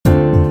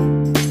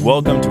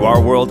Welcome to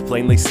Our World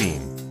Plainly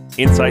Seen,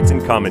 insights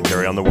and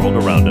commentary on the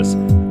world around us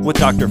with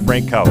Dr.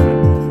 Frank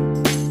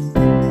Kaufman.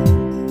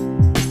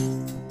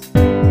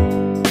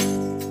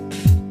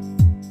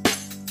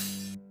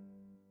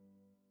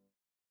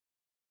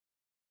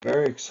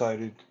 Very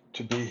excited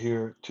to be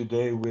here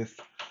today with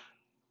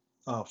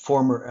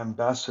former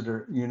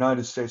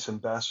United States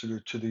Ambassador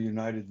to the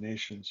United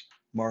Nations,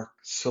 Mark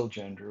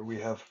Siljander. We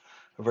have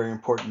a very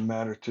important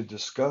matter to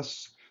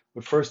discuss,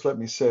 but first let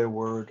me say a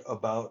word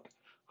about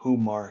who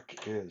Mark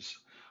is.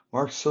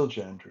 Mark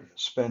Siljander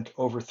spent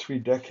over 3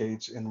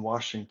 decades in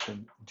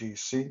Washington,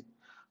 D.C.,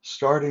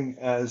 starting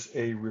as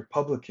a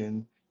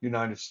Republican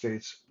United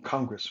States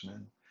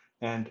Congressman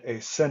and a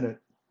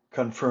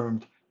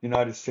Senate-confirmed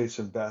United States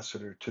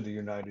Ambassador to the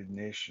United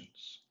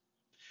Nations.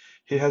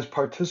 He has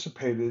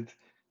participated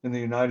in the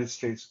United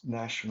States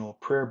National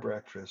Prayer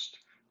Breakfast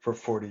for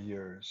 40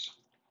 years.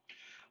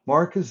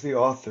 Mark is the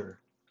author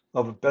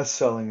of a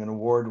best-selling and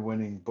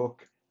award-winning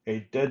book,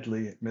 A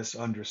Deadly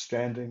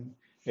Misunderstanding,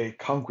 A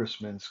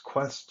Congressman's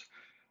Quest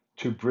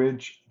to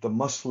Bridge the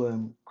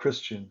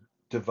Muslim-Christian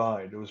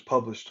Divide. It was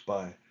published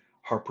by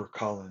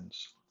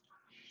HarperCollins.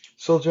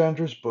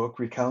 Siljander's book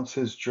recounts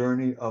his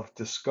journey of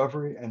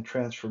discovery and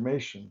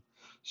transformation,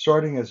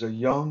 starting as a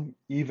young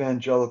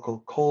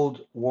evangelical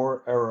Cold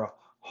War-era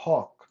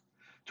hawk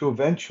to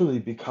eventually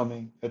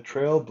becoming a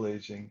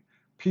trailblazing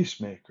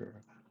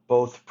peacemaker,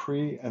 both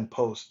pre and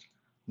post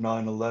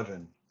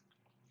 9/11,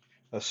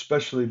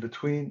 especially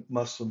between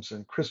Muslims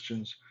and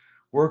Christians,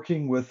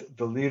 working with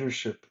the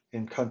leadership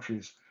in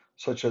countries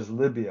such as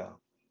Libya,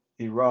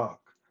 Iraq,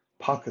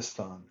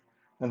 Pakistan,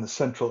 and the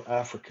Central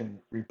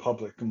African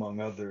Republic, among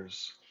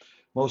others.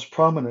 Most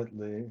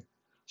prominently,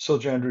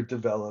 Siljander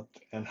developed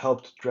and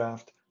helped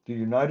draft the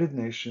United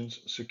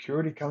Nations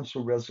Security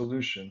Council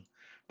resolution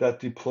that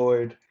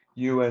deployed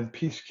UN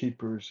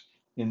peacekeepers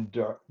in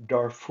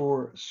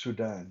Darfur,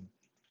 Sudan,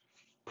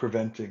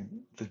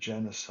 preventing the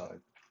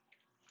genocide.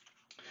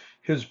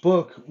 His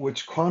book,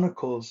 which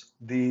chronicles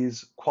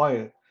these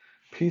quiet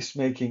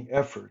peacemaking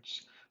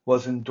efforts,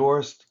 was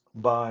endorsed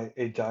by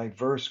a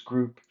diverse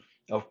group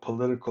of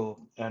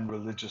political and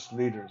religious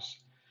leaders,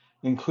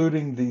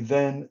 including the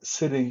then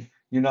sitting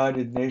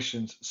United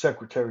Nations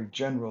Secretary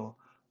General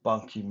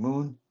Ban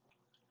Ki-moon,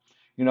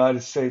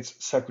 United States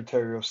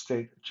Secretary of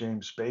State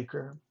James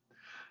Baker,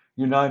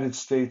 United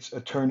States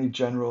Attorney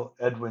General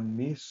Edwin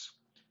Meese,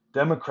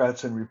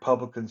 Democrats and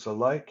Republicans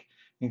alike,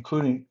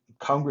 including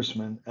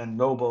Congressman and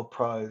Nobel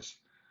Prize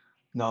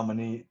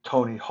nominee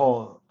Tony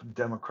Hall,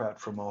 Democrat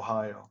from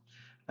Ohio,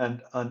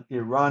 and an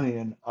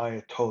Iranian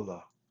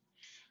Ayatollah,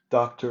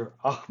 Dr.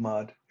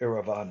 Ahmad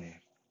Iravani.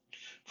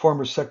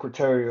 Former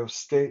Secretary of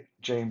State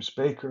James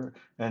Baker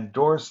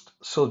endorsed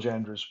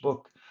Siljander's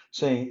book,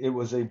 saying it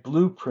was a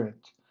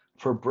blueprint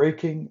for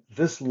breaking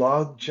this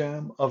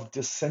logjam of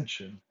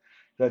dissension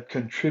that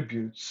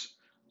contributes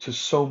to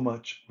so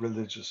much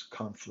religious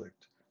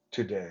conflict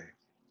today.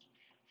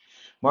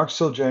 Mark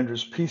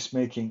Siljander's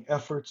peacemaking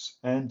efforts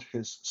and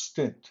his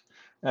stint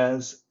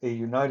as a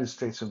United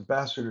States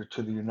ambassador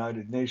to the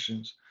United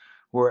Nations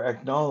were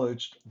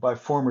acknowledged by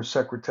former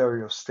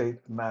Secretary of State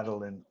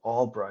Madeleine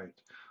Albright,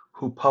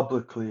 who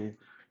publicly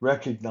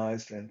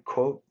recognized and,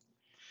 quote,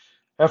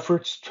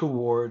 efforts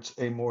towards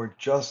a more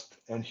just,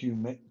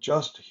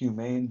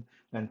 humane,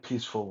 and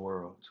peaceful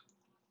world,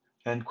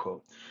 end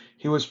quote.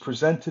 He was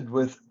presented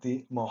with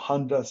the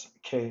Mohandas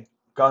K.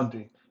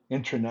 Gandhi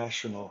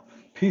International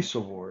Peace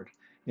Award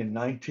in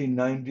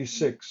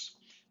 1996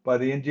 by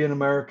the Indian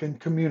American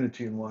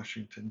community in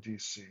Washington,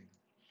 D.C.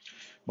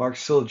 Mark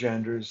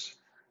Siljander's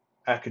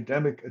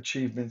academic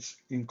achievements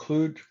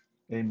include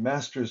a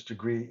master's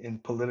degree in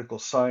political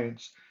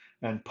science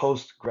and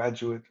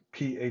postgraduate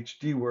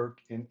PhD work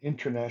in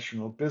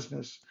international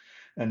business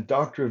and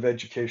Doctor of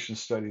Education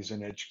Studies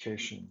in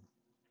Education.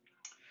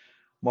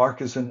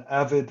 Mark is an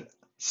avid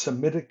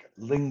Semitic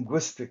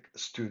linguistic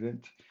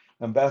student.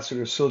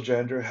 Ambassador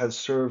Siljander has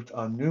served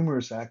on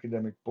numerous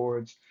academic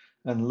boards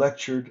and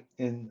lectured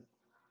in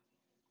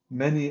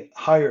many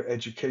higher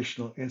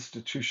educational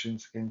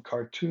institutions in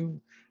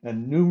Khartoum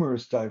and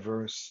numerous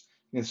diverse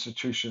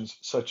institutions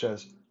such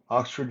as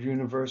Oxford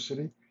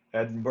University,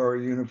 Edinburgh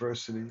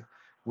University,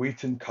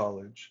 Wheaton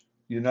College,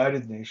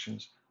 United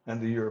Nations,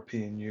 and the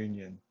European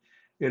Union.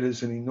 It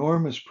is an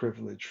enormous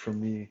privilege for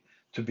me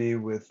to be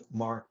with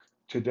Mark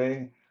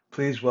today.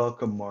 Please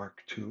welcome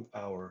Mark to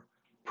our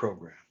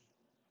program.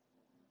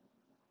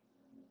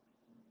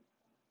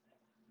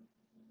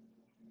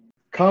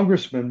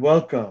 Congressman,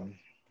 welcome.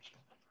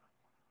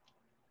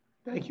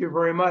 Thank you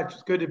very much.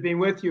 It's good to be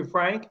with you,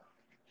 Frank.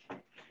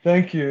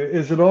 Thank you.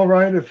 Is it all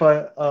right if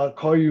I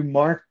call you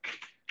Mark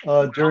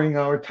during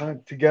our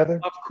time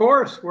together? Of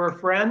course, we're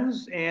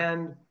friends,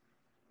 and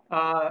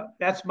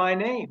that's my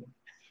name.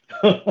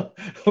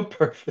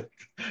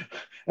 Perfect.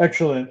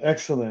 Excellent,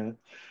 excellent.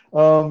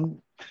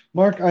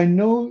 Mark, I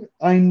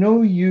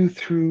know you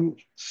through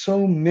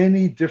so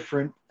many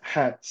different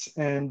hats,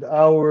 and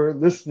our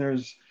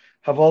listeners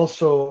have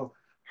also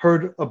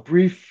heard a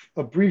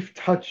brief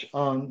touch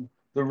on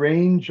the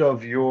range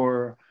of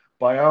your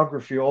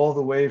biography all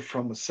the way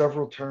from a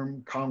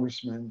several-term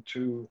congressman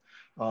to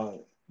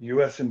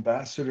U.S.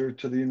 ambassador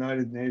to the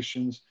United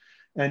Nations,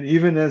 and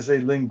even as a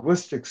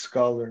linguistic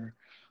scholar.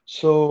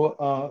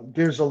 So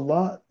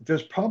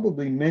there's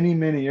probably many,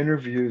 many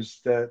interviews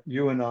that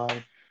you and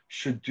I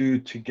should do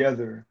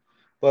together.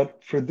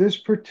 But for this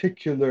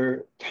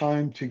particular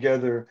time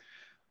together,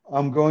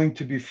 I'm going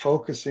to be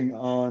focusing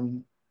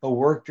on a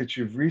work that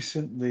you've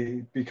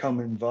recently become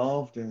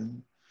involved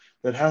in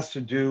that has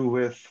to do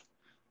with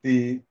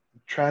the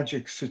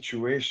tragic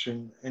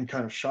situation and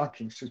kind of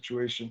shocking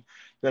situation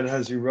that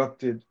has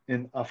erupted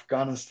in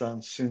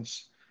Afghanistan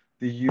since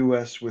the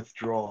US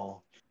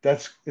withdrawal.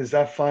 Is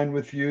that fine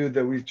with you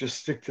that we just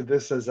stick to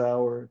this as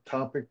our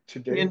topic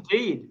today?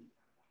 Indeed.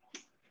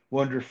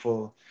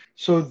 Wonderful.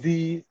 So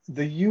the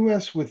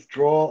US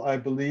withdrawal, I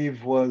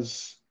believe,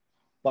 was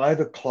by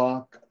the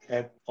clock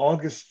at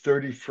August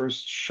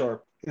 31st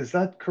sharp. Is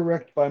that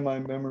correct by my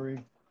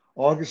memory?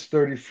 August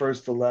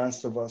 31st, The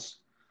Last of Us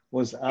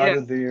was out Yeah.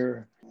 of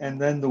there.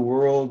 And then the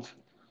world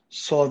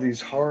saw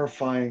these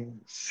horrifying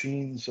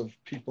scenes of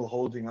people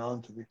holding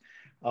on to the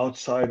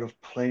outside of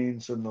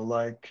planes and the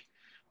like.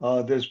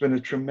 There's been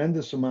a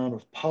tremendous amount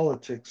of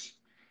politics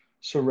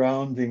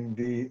surrounding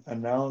the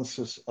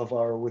analysis of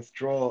our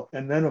withdrawal.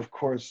 And then, of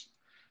course,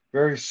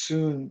 very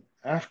soon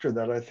after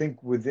that, I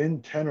think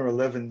within 10 or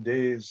 11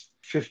 days,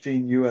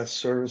 15 US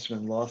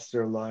servicemen lost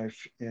their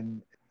life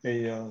in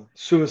a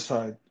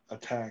suicide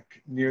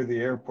attack near the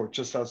airport,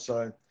 just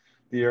outside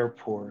the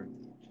airport.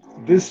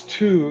 This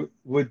too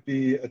would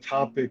be a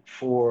topic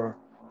for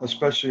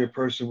especially a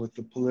person with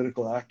the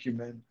political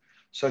acumen,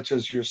 such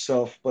as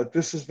yourself. But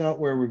this is not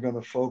where we're going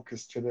to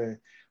focus today.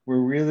 We're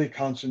really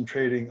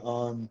concentrating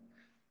on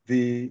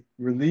the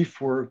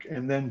relief work,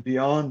 and then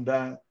beyond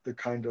that, the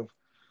kind of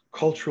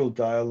cultural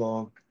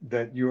dialogue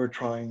that you're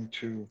trying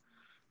to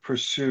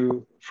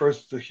pursue.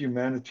 First, the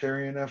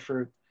humanitarian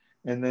effort,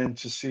 and then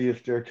to see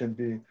if there can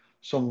be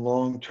some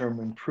long-term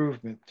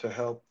improvement to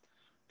help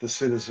the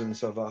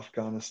citizens of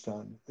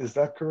Afghanistan. Is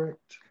that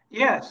correct?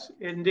 Yes,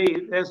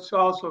 indeed. That's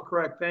also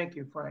correct. Thank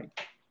you, Frank.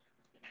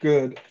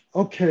 Good.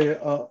 Okay,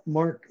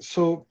 Mark.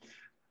 So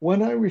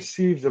when I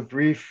received a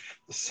brief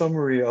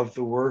summary of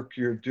the work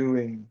you're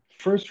doing,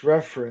 first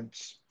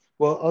reference,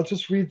 well, I'll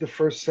just read the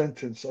first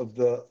sentence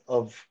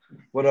of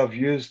what I've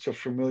used to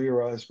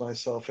familiarize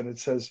myself, and it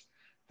says,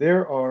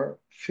 there are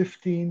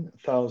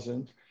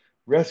 15,000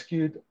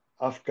 rescued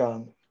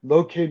Afghan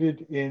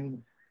located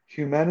in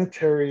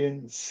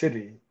humanitarian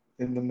city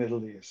in the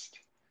Middle East.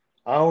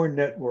 Our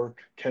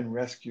network can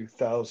rescue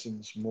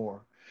thousands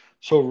more.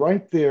 So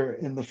right there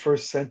in the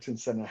first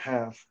sentence and a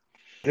half,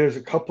 there's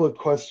a couple of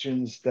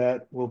questions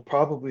that will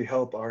probably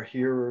help our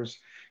hearers.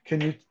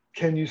 Can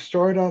you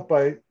start out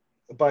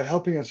by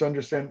helping us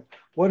understand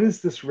what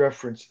is this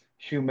reference,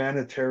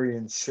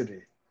 humanitarian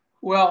city?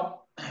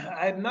 Well,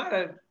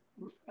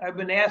 I've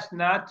been asked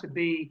not to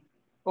be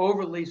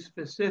overly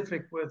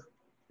specific with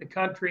the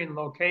country and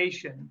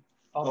location,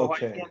 although I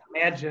Okay, can't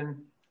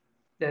imagine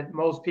that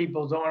most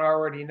people don't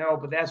already know,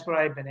 but that's what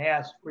I've been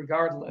asked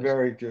regardless.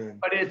 very good.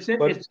 But it's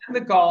But in the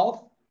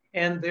Gulf,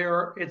 and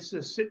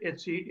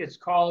it's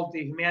called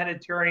the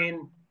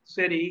humanitarian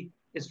city.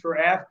 It's for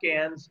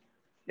Afghans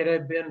that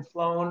have been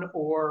flown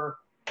or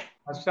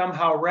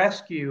somehow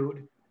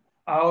rescued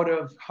out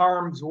of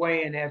harm's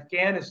way in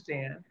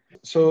Afghanistan.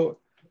 so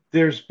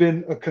there's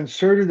been a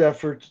concerted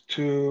effort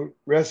to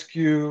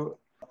rescue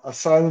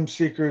asylum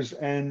seekers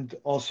and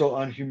also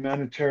on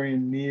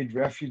humanitarian need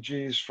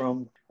refugees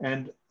from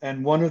and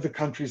one of the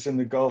countries in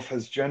the Gulf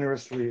has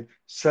generously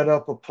set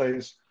up a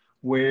place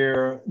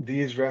where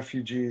these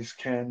refugees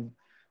can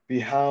be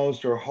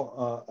housed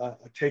or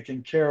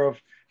taken care of,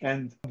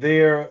 and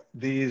there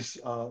these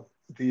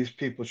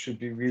people should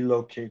be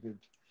relocated.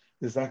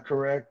 Is that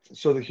correct?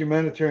 So the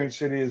humanitarian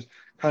city is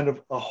kind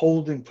of a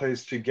holding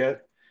place to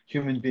get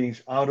human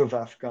beings out of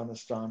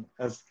Afghanistan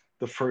as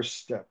the first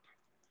step.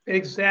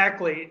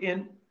 Exactly.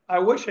 And I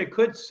wish I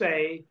could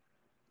say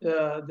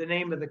the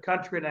name of the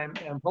country, and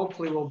I'm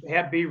hopefully will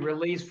be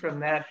released from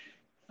that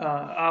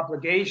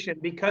obligation,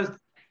 because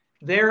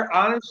they're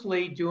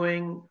honestly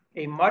doing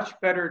a much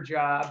better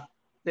job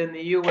than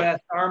the U.S.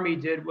 Army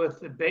did with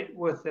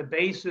the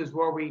bases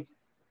where we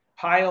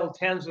piled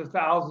tens of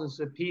thousands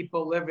of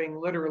people living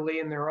literally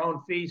in their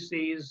own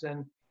feces,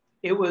 and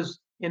it was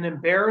an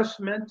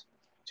embarrassment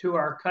to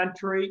our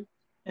country,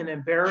 an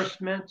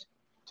embarrassment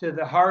to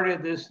the heart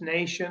of this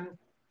nation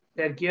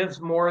that gives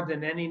more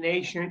than any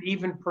nation,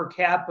 even per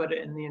capita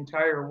in the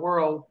entire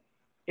world.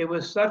 It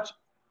was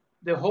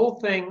the whole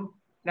thing,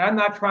 and I'm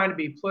not trying to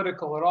be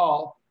political at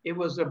all, it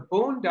was a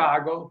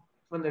boondoggle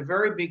from the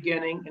very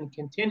beginning and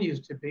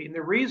continues to be. And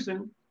the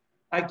reason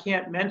I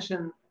can't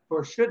mention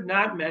or should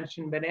not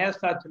mention, been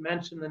asked not to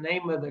mention the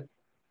name of the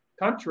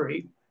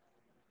country,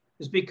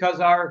 is because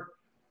our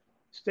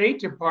State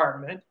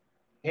Department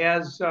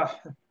has,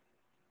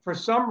 for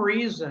some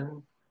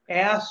reason,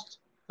 asked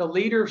the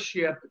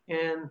leadership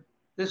in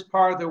this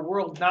part of the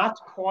world not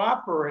to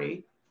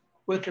cooperate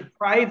with the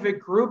private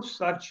groups,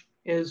 such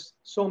as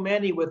so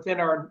many within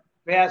our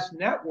vast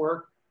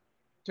network,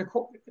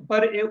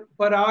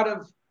 but out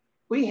of,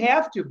 we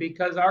have to,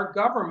 because our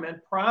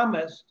government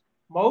promised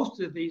most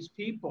of these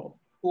people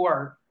who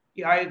are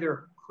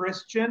either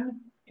Christian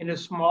in a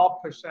small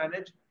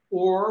percentage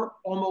or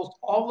almost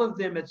all of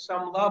them at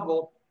some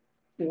level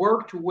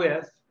worked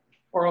with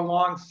or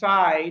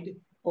alongside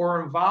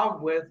or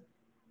involved with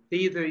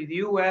either the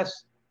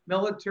U.S.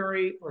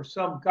 military or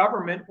some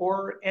government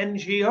or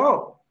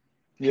NGO.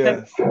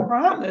 Yes. And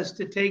promised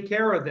to take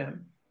care of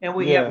them. And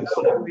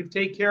we've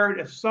taken care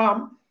of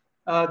some.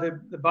 The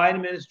Biden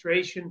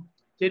administration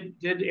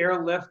did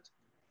airlift,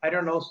 I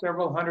don't know,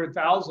 several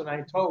 100,000.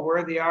 I told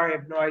where they are, I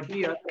have no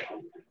idea.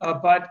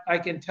 But I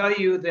can tell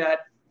you that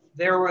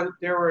there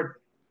were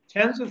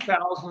tens of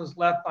thousands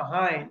left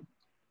behind.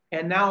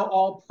 And now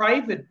all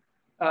private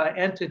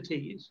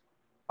entities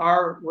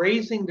are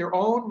raising their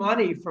own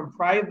money from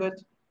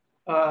private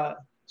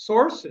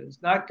sources,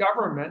 not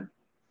government,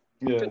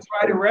 to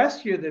try to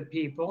rescue the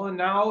people. And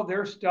now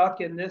they're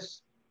stuck in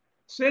this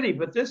city.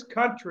 But this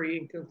country,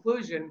 in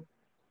conclusion,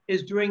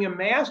 is doing a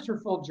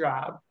masterful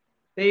job.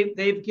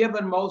 They've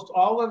given most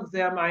all of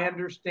them, I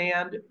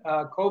understand,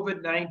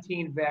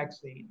 COVID-19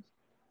 vaccines.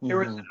 There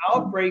was an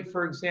outbreak,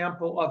 for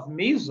example, of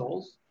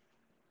measles,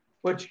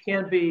 which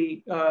can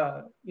be,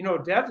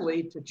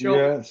 deadly to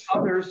children and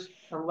others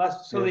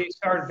unless they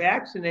start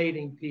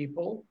vaccinating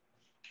people.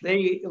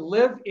 They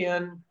live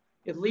in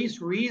at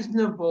least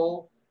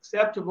reasonable,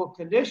 acceptable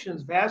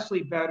conditions,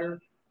 vastly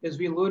better, as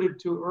we alluded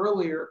to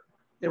earlier,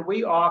 than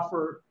we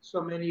offer so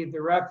many of the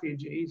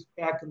refugees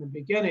back in the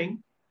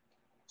beginning.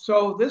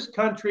 So this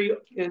country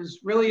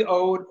is really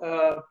owed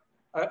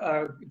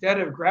a debt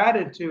of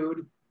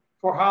gratitude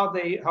for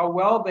how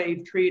well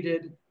they've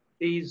treated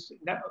these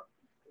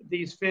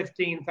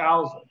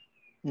 15,000.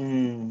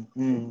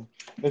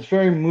 It's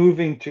very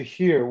moving to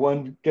hear.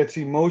 One gets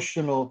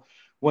emotional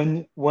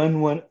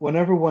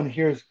whenever one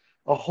hears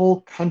a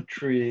whole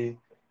country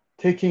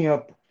taking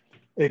up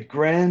a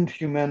grand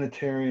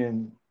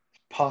humanitarian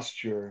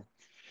posture.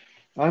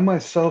 I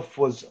myself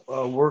was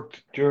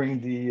worked during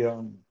the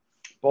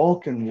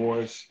Balkan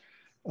Wars,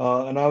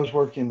 and I was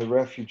working in the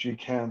refugee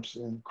camps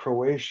in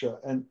Croatia,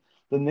 and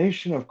the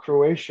nation of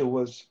Croatia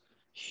was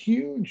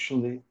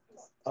hugely,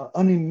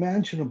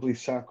 unimaginably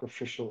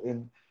sacrificial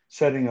in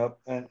setting up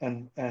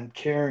and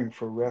caring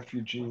for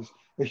refugees.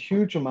 A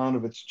huge amount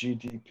of its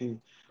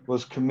GDP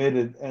was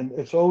committed, and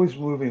it's always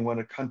moving when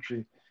a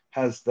country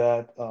has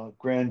that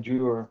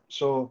grandeur.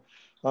 So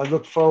I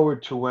look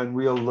forward to when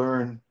we'll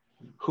learn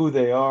who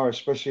they are,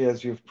 especially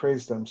as you've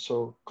praised them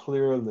so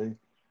clearly.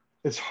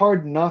 It's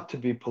hard not to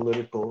be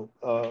political,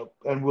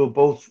 and we'll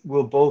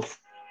both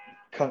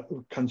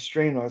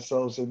constrain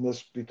ourselves in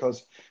this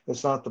because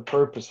it's not the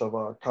purpose of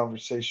our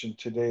conversation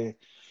today.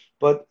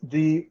 But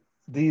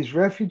these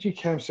refugee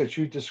camps that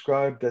you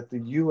described that the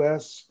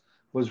U.S.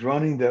 was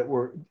running, that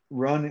were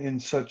run in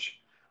such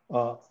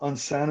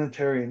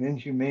unsanitary and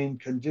inhumane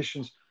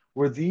conditions,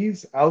 were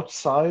these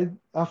outside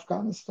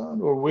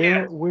Afghanistan or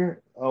where? Yes.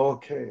 Where?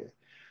 Okay.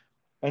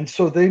 And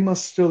so they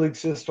must still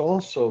exist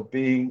also,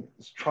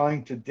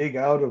 trying to dig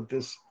out of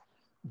this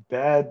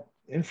bad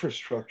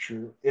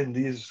infrastructure in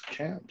these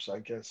camps, I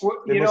guess.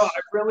 Well, I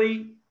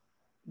really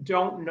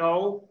don't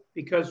know,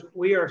 because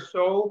we are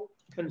so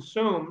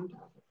consumed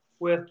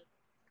with,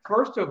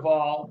 first of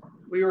all,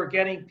 we were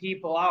getting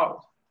people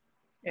out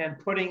and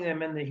putting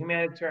them in the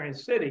humanitarian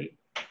city.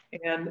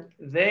 And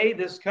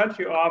this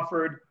country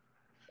offered,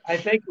 I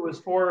think it was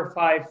 4,000 or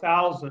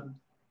 5,000.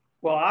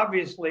 Well,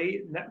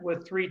 obviously,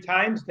 with 3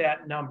 times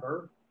that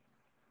number,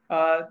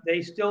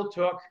 they still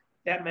took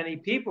that many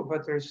people.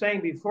 But they're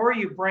saying before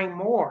you bring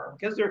more,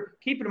 because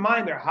keep in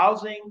mind, they're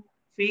housing,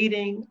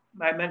 feeding.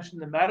 I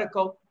mentioned the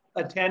medical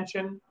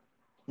attention,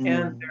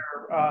 and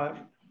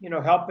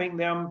they're helping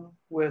them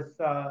with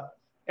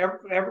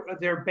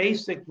their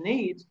basic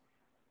needs.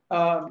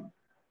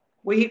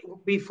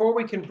 Before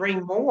we can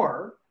bring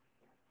more,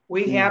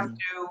 we have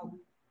to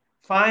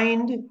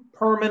find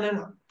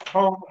permanent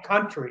home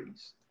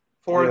countries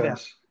for them.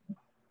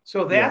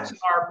 So that's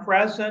our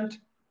present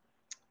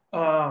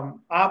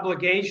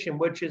obligation,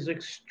 which is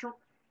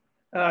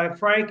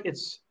Frank.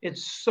 It's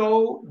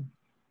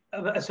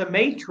a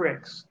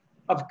matrix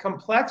of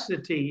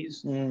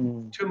complexities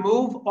to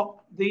move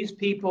these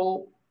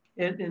people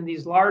in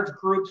these large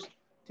groups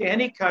to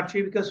any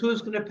country, because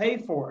who's going to pay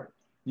for it?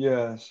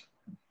 Yes.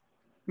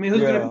 I mean,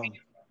 who's going to pay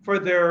for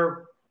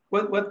their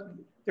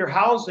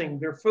housing,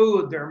 their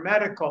food, their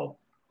medical?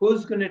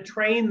 Who's going to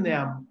train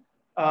them?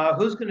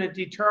 Who's going to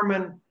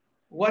determine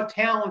what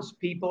talents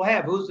people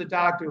have? Who's a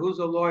doctor? Who's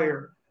a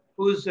lawyer?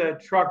 Who's a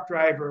truck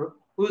driver?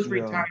 Who's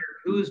retired?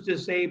 Who's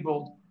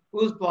disabled?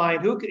 Who's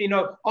blind?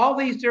 All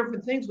these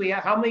different things we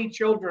have. How many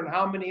children?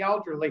 How many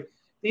elderly?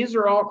 These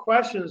are all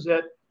questions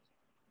that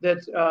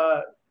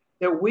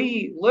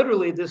we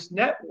literally, this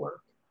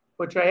network,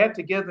 which I have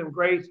to give them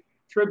great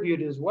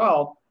tribute as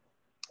well,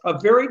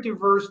 of very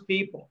diverse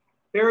people,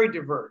 very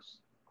diverse,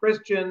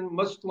 Christian,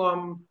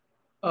 Muslim,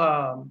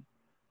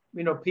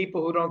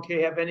 people who don't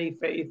have any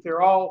faith.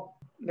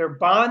 They're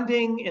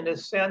bonding in a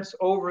sense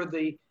over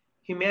the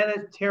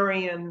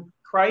humanitarian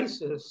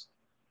crisis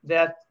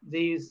that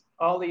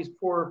all these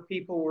poor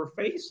people were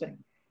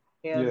facing.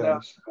 And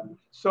Yes.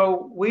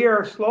 so we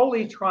are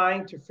slowly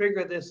trying to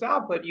figure this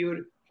out, but you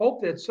would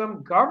hope that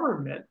some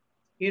government,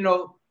 we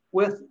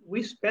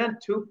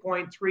spent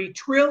 2.3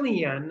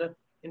 trillion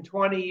in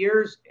 20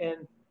 years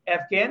in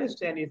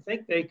Afghanistan. You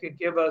think they could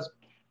give us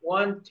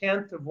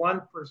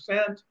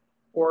 0.1%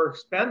 or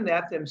spend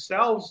that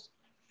themselves,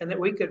 and that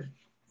we could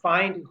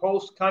find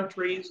host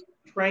countries,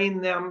 train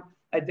them,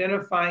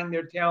 identifying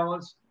their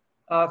talents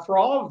for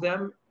all of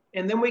them,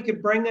 and then we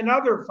could bring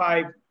another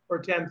 5 or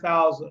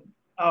 10,000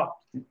 out.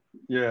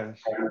 Yes.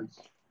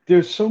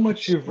 There's so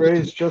much you've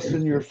raised just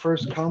in your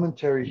first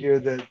commentary here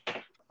that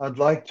I'd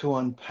like to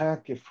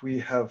unpack if we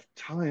have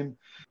time.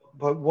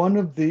 But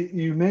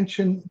you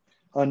mentioned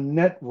a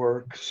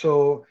network.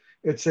 So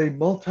it's a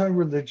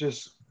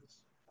multi-religious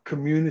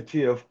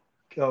community of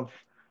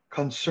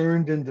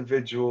concerned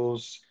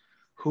individuals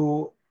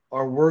who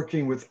are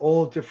working with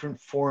all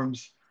different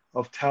forms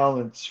of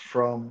talents,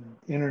 from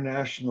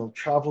international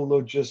travel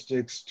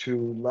logistics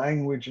to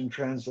language and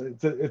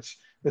translate.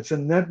 It's a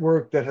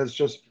network that has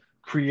just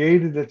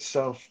created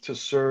itself to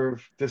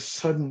serve this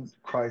sudden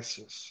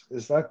crisis.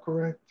 Is that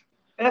correct?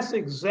 That's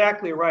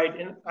exactly right.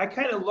 And I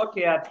kind of look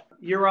at,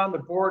 you're on the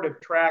board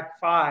of Track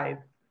 5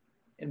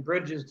 and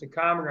Bridges to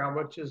Common Ground,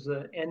 which is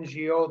an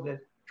NGO that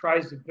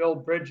tries to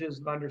build bridges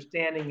of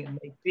understanding and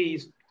make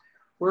peace.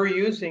 We're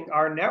using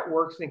our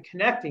networks and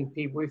connecting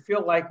people. We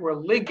feel like we're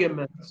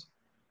ligaments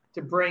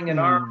to bring an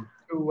arm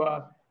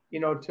to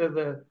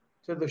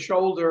the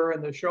shoulder,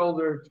 and the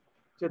shoulder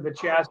to the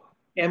chest.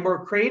 And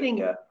we're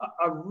creating a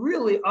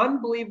really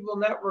unbelievable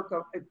network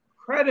of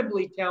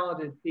incredibly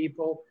talented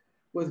people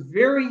with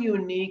very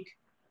unique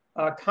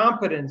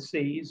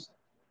competencies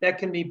that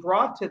can be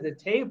brought to the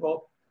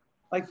table.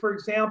 Like, for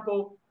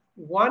example,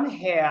 one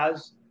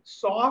has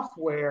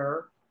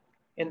software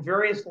in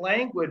various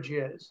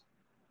languages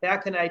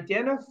that can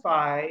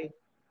identify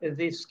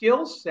the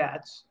skill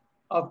sets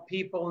of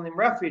people in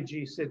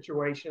refugee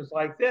situations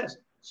like this.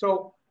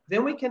 So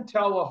then we can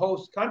tell a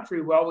host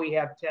country, well, we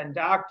have 10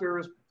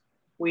 doctors,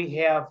 we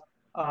have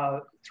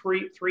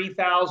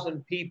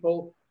 3,000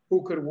 people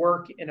who could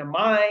work in a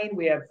mine,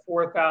 we have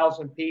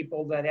 4,000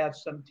 people that have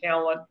some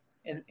talent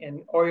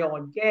in oil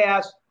and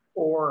gas,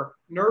 or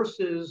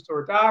nurses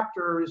or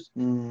doctors,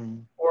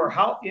 or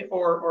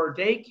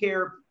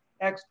daycare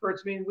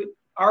experts. I mean,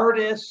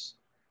 artists.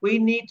 We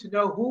need to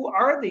know who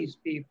are these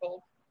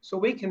people so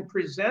we can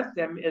present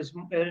them as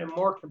in a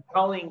more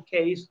compelling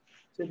case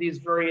to these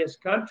various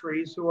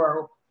countries who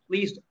are, at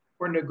least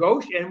we're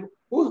negotiating.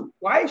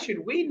 Why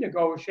should we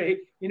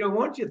negotiate?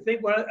 Won't you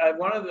think one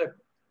of the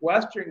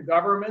Western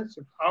governments,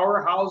 the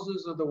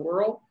powerhouses of the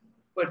world,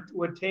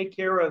 would take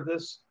care of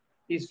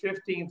these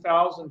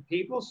 15,000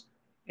 people,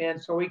 and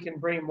so we can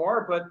bring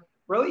more? But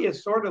really,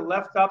 it's sort of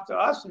left up to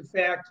us. In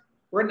fact,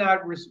 we're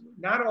not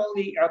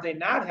only are they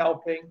not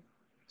helping,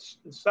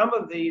 some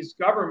of these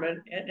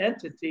government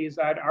entities,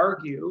 I'd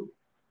argue,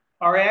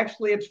 are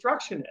actually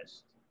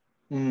obstructionists.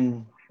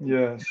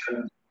 Yes.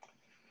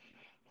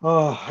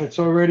 Oh, it's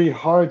already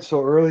hard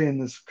so early in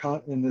this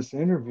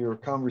interview or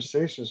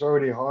conversation. It's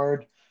already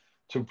hard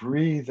to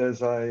breathe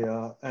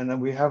and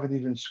then we haven't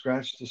even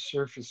scratched the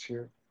surface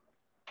here.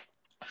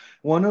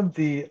 One of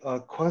the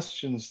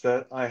questions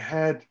that I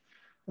had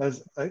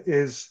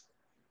is,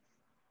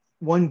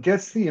 one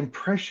gets the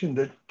impression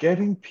that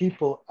getting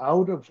people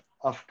out of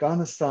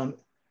Afghanistan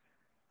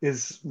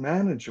is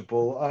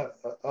manageable.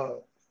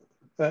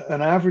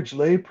 An average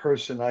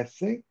layperson, I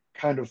think,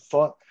 kind of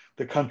thought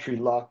the country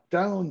locked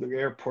down, the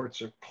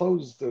airports are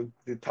closed, the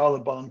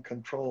Taliban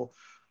control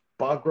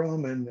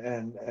Bagram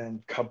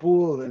and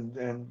Kabul,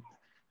 and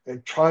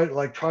try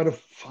to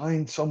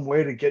find some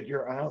way to get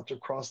your out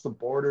across the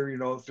border,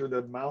 through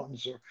the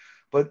mountains.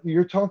 But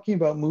you're talking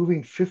about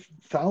moving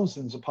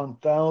thousands upon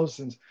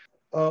thousands.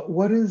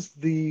 What is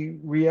the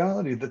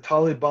reality? The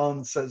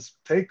Taliban says,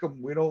 take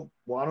them, we don't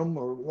want them,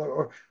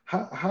 or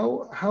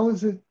how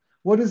is it?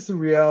 What is the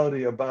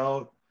reality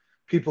about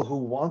people who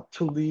want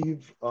to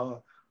leave,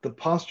 the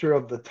posture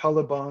of the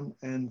Taliban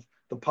and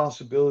the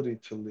possibility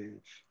to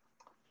leave?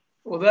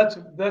 Well, that's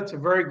a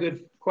very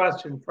good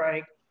question,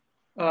 Frank.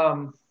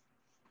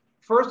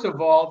 First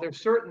of all,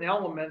 there's certain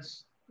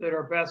elements that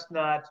are best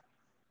not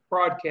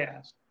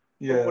broadcast.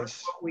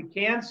 Yes. What we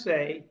can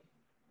say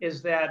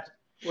is that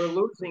we're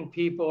losing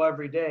people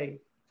every day.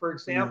 For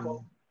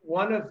example,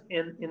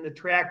 in the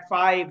Track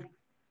 5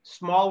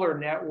 smaller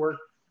network,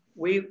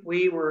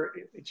 we were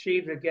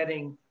achieved at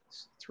getting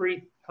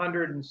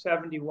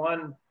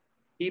 371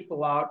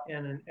 people out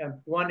in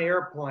one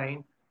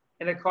airplane,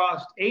 and it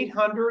cost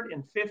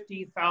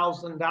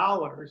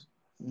 $850,000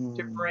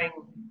 to bring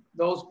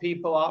those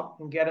people out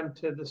and get them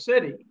to the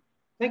city.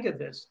 Think of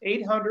this: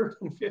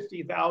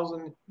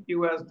 $850,000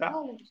 US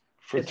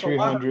for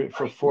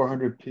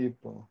 400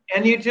 people.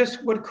 And you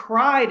just would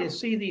cry to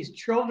see these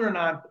children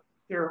on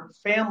their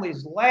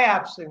families'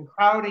 laps and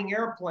crowding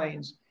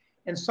airplanes.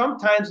 And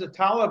sometimes the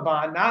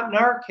Taliban, not in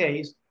our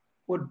case,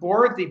 would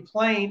board the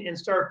plane and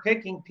start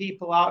picking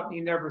people out, and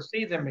you never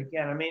see them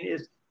again. I mean,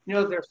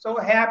 they're so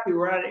happy.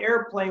 We're on an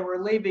airplane,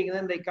 we're leaving, and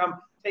then they come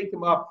take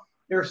them up.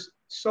 There's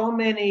so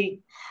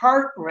many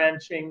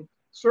heart-wrenching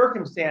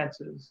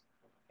circumstances.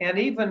 And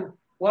even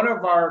one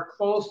of our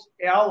close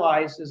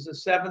allies is the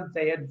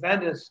Seventh-day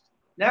Adventist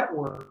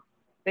Network.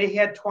 They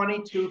had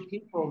 22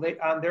 people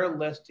on their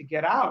list to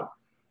get out,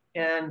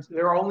 and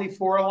there are only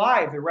 4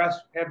 alive. The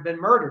rest have been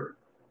murdered.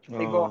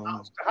 They go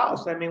house to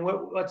house. I mean,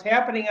 what's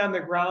happening on the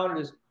ground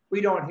is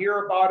we don't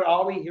hear about it.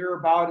 All we hear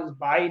about is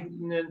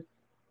Biden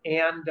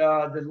and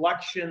the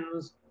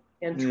elections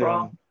and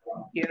Trump.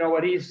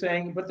 What he's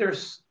saying. But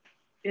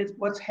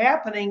what's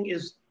happening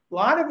is a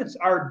lot of it's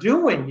our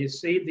doing. You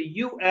see, the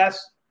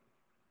U.S.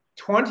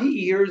 20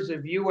 years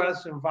of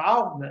U.S.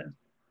 involvement,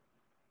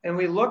 and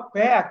we look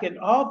back at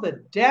all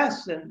the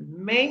deaths and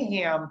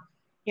mayhem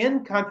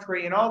in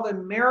country and all the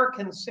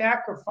Americans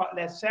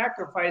that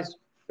sacrificed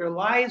their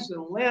lives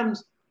and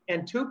limbs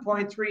and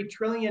 $2.3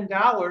 trillion.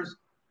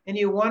 And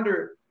you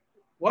wonder,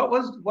 what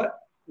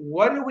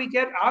did we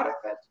get out of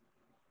it?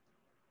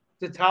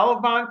 The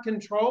Taliban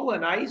control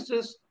and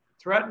ISIS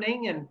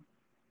threatening and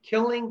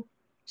killing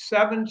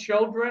 7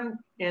 children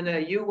in a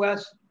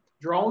U.S.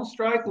 drone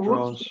strike.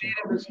 Whoops, we made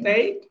a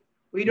mistake.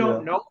 We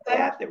don't know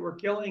that we're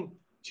killing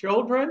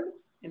children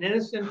and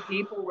innocent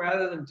people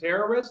rather than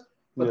terrorists.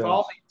 With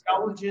all the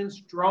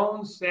intelligence,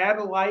 drones,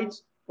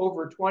 satellites,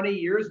 over 20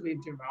 years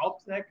we've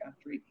developed in that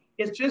country.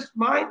 It's just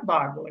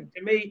mind-boggling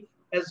to me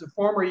as a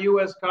former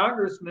U.S.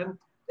 congressman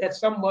that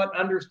somewhat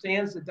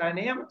understands the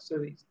dynamics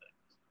of these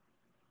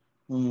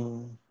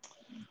things.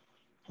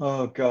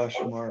 Oh, gosh,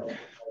 Mark.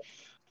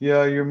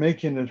 Yeah, you're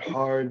making it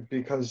hard,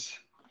 because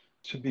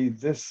to be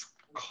this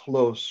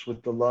close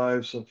with the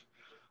lives of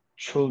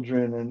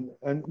children,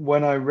 and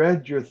when I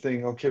read your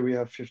thing, okay, we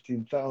have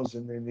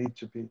 15,000, they need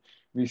to be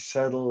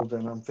resettled,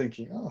 and I'm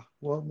thinking, oh,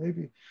 well,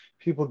 maybe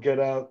people get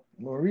out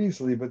more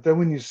easily. But then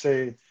when you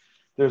say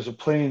there's a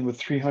plane with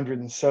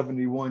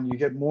 371, you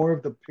get more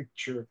of the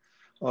picture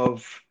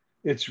of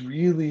it's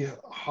really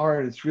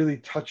hard, it's really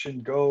touch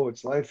and go,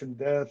 it's life and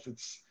death,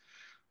 it's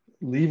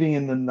leaving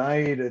in the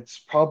night, it's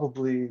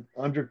probably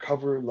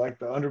undercover, like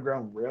the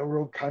Underground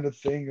Railroad kind of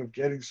thing of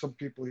getting some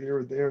people here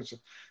or there. So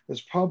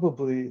it's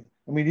probably,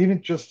 I mean,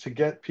 even just to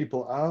get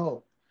people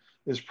out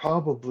is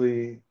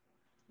probably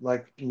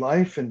like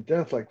life and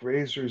death, like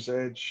razor's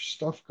edge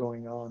stuff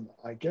going on,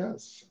 I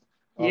guess.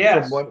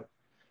 Yes.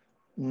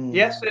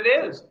 Yes, it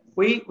is.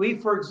 We,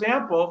 for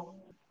example,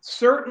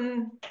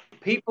 certain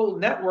people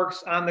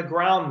networks on the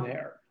ground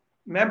there.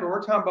 Remember,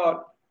 we're talking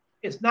about,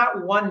 it's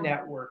not one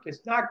network.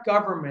 It's not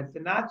government.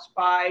 They're not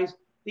spies.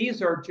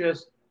 These are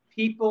just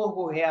people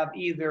who have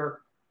either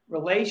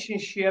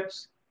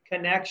relationships,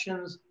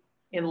 connections,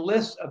 and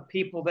lists of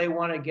people they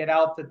want to get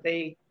out that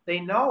they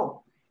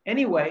know.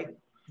 Anyway,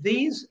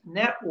 these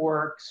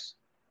networks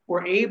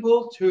were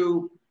able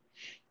to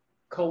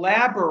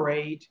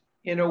collaborate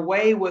in a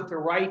way with the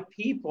right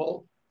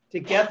people to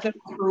get them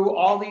through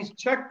all these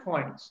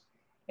checkpoints.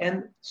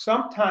 And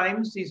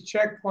sometimes these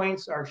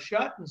checkpoints are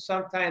shut and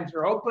sometimes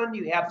they're open.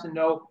 You have to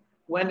know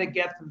when to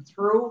get them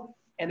through.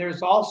 And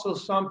there's also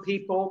some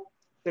people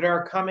that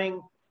are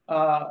coming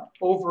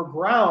over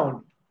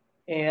ground.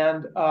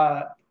 And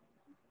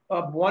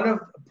one of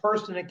the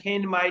person that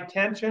came to my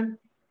attention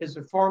is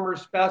a former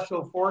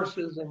special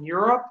forces in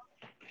Europe.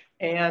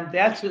 And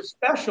that's his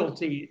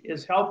specialty,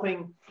 is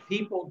helping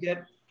people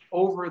get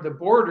over the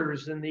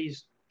borders in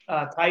these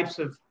types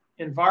of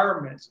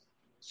environments.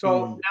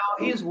 So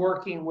now he's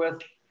working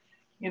with,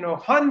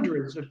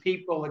 hundreds of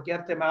people to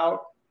get them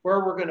out where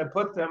we're going to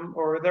put them,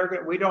 or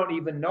we don't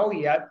even know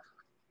yet,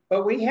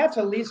 but we have to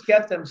at least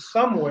get them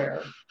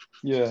somewhere.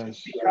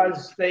 Yes.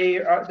 Because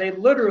they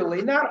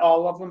literally, not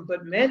all of them,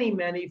 but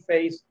many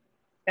face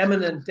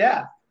imminent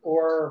death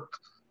or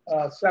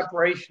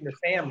separation of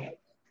family.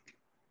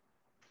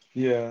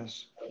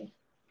 Yes.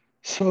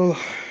 So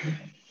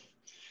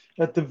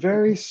at the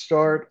very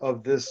start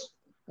of this,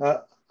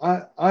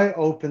 I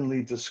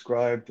openly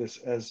describe this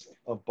as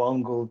a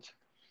bungled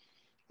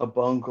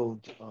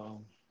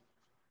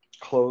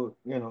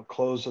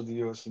close of the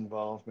U.S.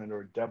 involvement,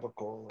 or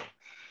debacle.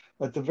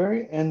 At the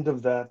very end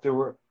of that, there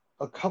were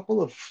a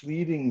couple of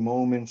fleeting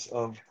moments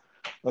of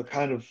a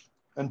kind of,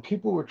 and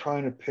people were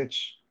trying to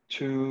pitch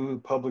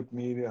to public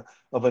media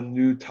of a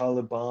new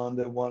Taliban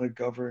that want to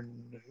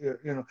govern.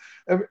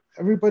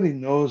 Everybody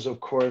knows,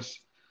 of course,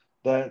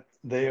 that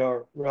they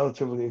are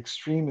relatively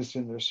extremist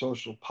in their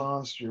social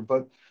posture,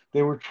 but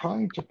they were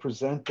trying to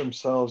present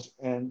themselves,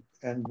 and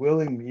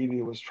willing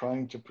media was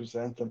trying to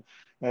present them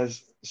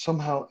as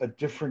somehow a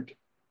different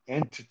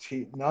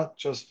entity, not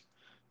just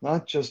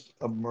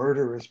a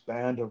murderous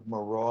band of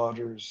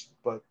marauders,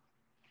 but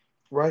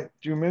right.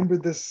 Do you remember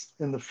this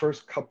in the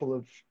first couple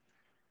of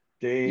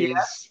days?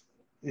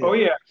 Yeah. Oh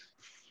yeah.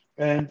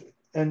 And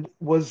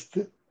was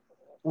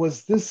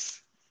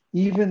this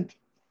even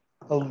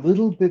a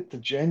little bit the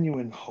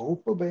genuine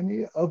hope of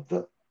any of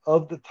the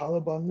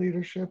Taliban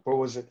leadership, or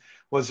was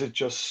it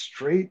just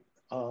straight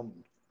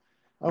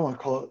I don't want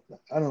to call it,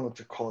 I don't know what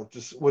to call it.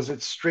 This, was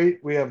it straight?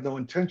 We have no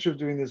intention of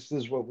doing this.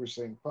 This is what we're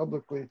saying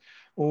publicly.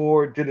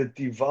 Or did it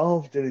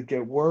devolve? Did it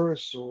get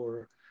worse?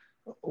 Or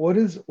what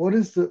is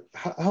the,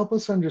 help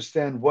us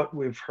understand what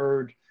we've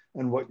heard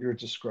and what you're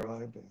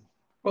describing.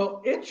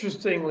 Well,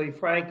 interestingly,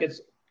 Frank,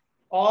 it's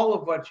all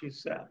of what you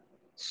said.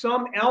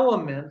 Some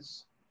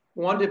elements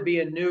want to be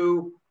a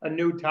new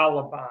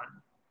Taliban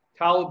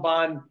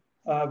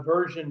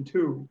version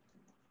two.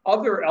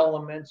 Other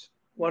elements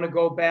want to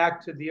go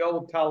back to the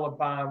old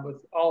Taliban with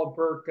all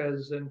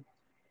burqas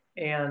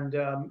and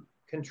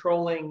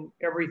controlling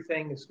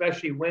everything,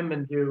 especially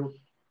women do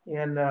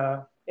in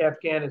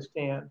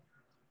Afghanistan.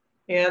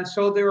 And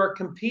so there are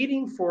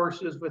competing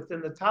forces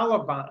within the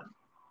Taliban.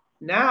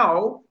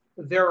 Now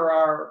there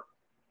are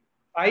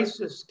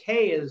ISIS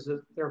K, as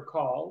they're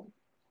called,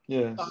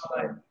 Yes.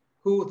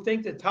 who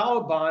think the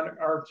Taliban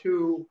are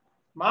too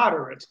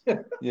moderate.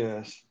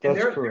 Yes, And that's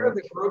they're the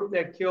correct. group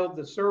that killed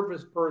the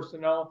service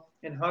personnel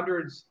and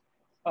hundreds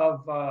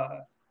of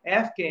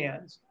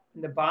Afghans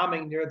in the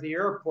bombing near the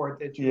airport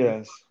that you referred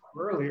Yes. to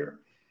earlier.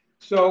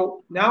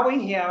 So now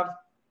we have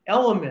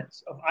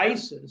elements of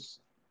ISIS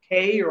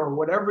K, or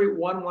whatever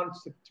one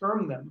wants to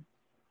term them,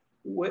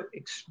 with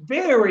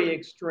very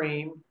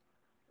extreme,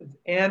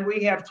 and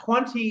we have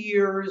 20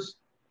 years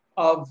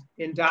of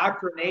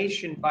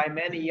indoctrination by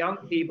many young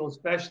people,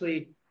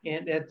 especially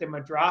at the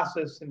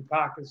madrasas in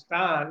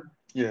Pakistan,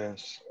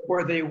 Yes.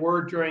 where they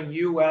were during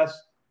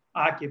U.S.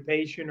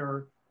 occupation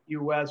or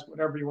U.S.,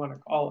 whatever you want to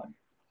call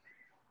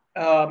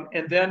it.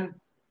 And then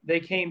they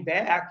came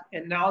back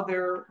and now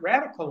they're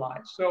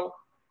radicalized. So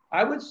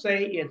I would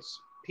say it's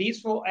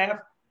peaceful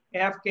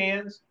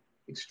Afghans,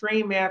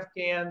 extreme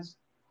Afghans,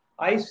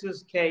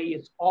 ISIS K,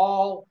 it's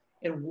all,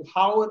 and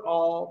how it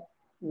all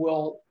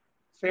will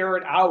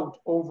ferret out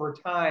over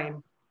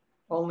time,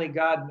 only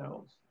God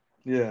knows.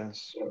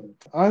 Yes.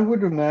 I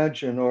would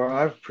imagine, or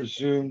I've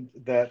presumed,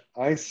 that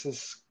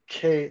ISIS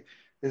K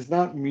is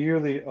not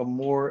merely a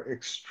more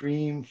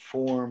extreme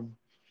form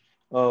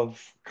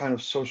of kind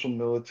of social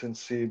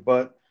militancy,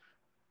 but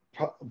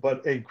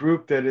a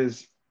group that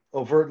is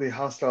overtly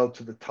hostile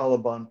to the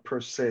Taliban per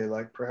se,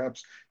 like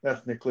perhaps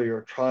ethnically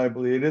or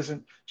tribally. It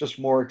isn't just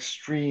more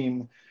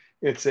extreme.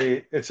 It's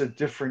a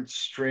different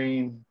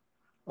strain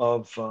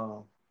of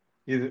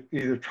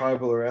either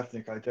tribal or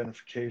ethnic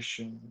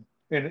identification.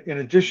 In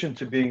addition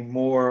to being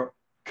more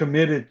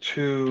committed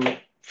to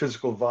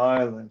physical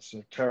violence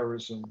or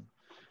terrorism,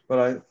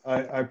 but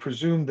I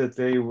presume that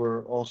they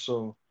were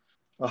also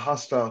a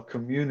hostile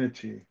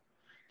community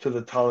to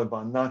the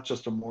Taliban, not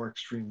just a more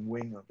extreme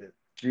wing of it.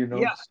 Do you know?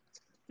 Yes,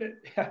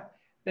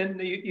 then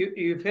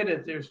you've hit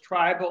it. There's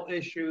tribal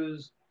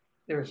issues,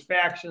 there's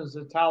factions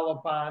of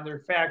Taliban, there are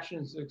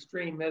factions of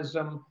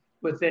extremism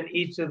within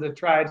each of the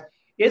tribes.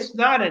 It's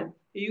not a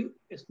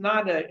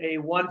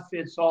one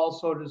fits all,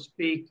 so to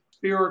speak,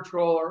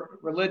 spiritual or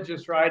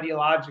religious or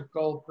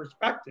ideological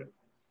perspective.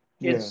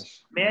 It's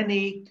Yes.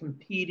 many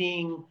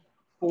competing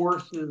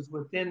forces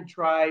within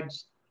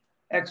tribes,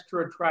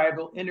 extra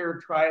tribal,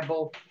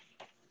 intertribal,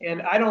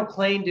 and I don't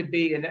claim to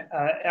be an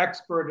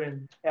expert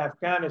in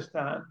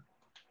Afghanistan,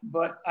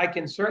 but I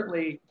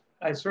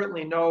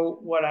certainly know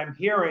what I'm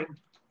hearing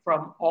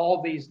from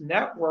all these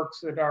networks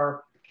that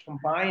are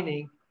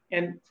combining.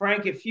 And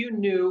Frank, if you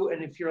knew,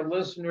 and if your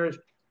listeners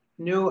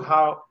knew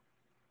how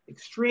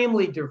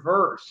extremely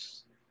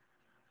diverse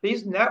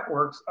these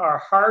networks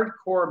are,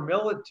 hardcore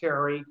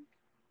military,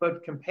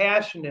 but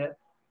compassionate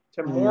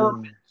to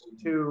Mormons,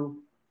 Mm,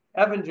 to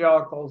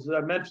evangelicals.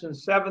 I mentioned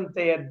Seventh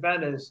Day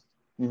Adventists,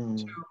 to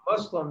mm,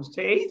 Muslims,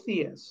 to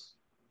atheists,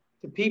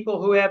 to people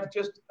who have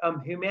just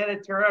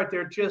humanitarian.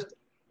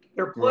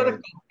 They're political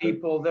right,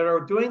 people that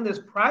are doing this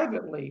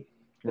privately.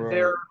 right.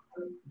 They're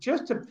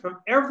from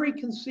every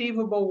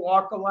conceivable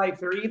walk of life.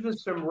 There are even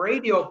some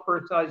radio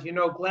personalities.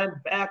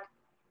 Glenn Beck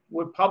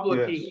would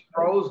publicly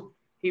Yes.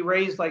 he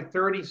raised like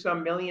 30 some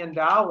 $1 million, and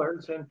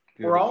we're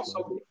Beautiful.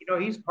 also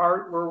he's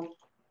part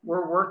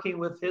we're working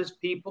with his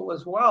people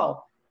as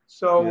well.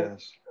 So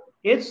Yes.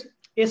 it's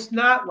it's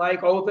not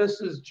like, oh,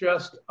 this is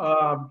just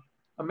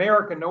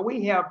America. No,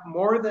 we have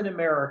more than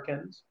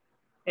Americans,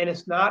 and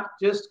it's not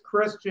just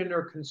Christian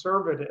or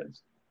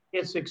conservatives.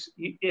 It's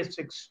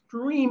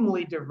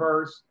extremely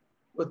diverse,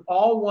 with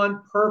all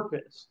one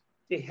purpose: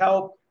 to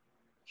help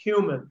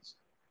humans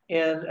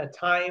in a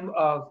time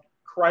of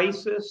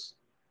crisis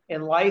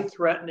and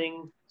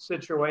life-threatening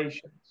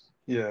situations.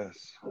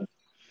 Yes.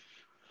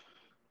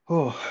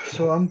 Oh,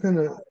 so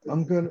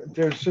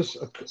there's just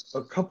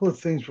a couple of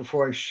things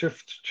before I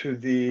shift to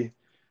the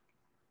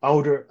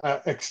outer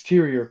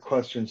exterior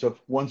questions of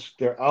once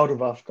they're out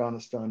of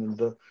Afghanistan and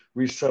the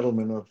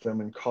resettlement of them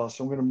and costs.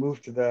 I'm going to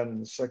move to that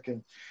in a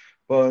second.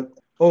 But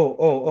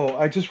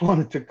I just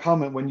wanted to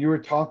comment when you were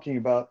talking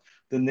about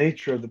the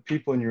nature of the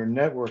people in your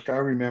network. I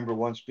remember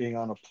once being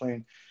on a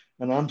plane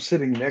and I'm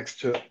sitting next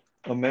to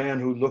a man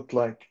who looked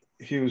like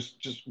he was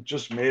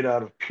just made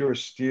out of pure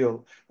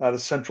steel, out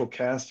of Central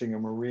Casting, a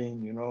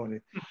Marine, you know.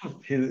 And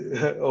he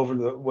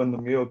when the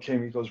meal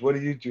came, he goes, "What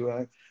do you do?"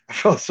 I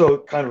felt so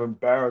kind of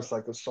embarrassed,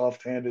 like a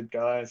soft-handed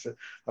guy. I said,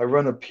 "I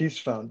run a peace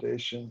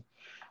foundation."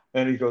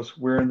 And he goes,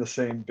 "We're in the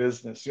same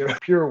business," you know,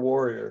 pure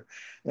warrior.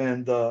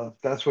 And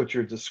that's what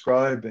you're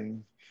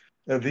describing.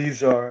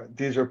 These are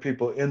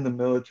people in the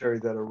military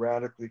that are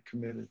radically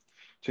committed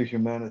to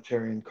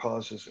humanitarian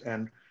causes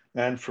and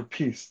for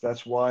peace.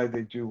 That's why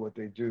they do what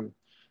they do.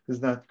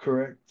 Isn't that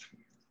correct?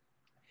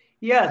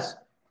 Yes,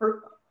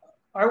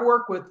 I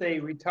work with a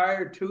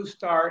retired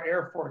two-star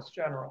Air Force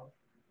general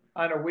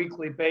on a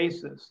weekly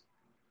basis,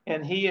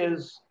 and he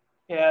is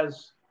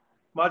as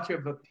much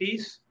of a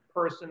peace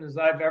person as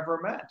I've ever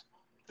met.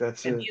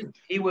 That's And it.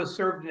 he was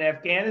served in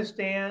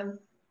Afghanistan,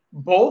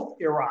 both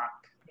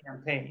Iraq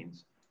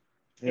campaigns,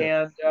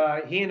 Yeah.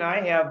 and he and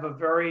I have a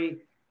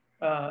very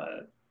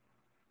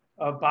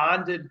a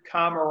bonded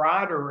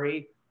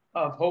camaraderie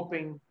of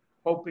hoping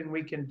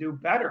we can do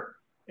better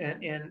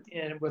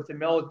and with the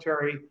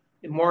military,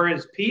 more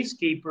as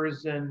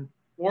peacekeepers than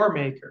war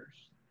makers.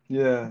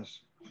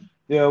 Yes.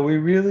 Yeah, we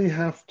really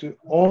have to,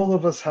 all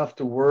of us have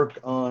to work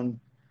on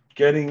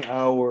getting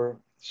our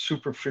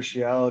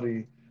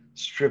superficiality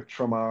stripped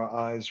from our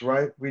eyes,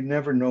 right? We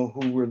never know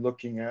who we're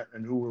looking at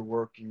and who we're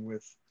working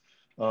with.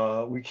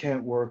 We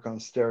can't work on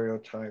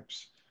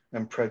stereotypes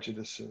and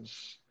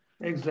prejudices.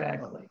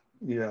 Exactly.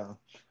 Yeah.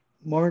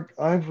 Mark,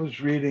 I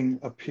was reading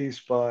a piece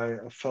by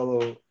a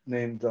fellow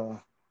named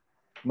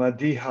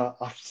Madiha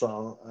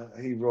Afzal.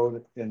 He wrote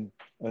it in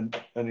an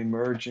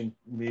emerging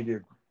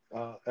media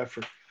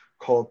effort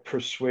called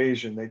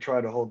Persuasion. They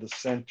try to hold the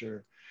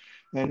center.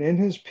 And in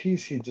his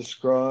piece, he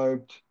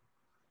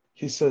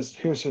says,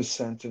 here's his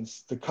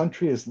sentence: the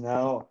country is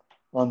now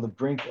on the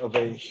brink of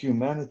a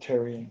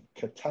humanitarian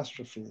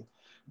catastrophe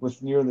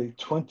with nearly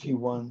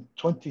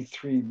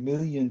 23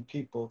 million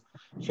people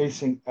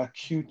facing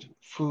acute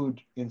food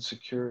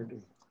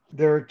insecurity.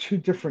 There are two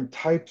different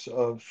types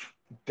of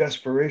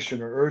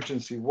desperation or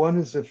urgency. One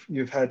is if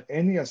you've had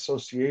any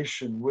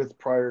association with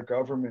prior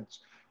governments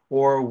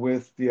or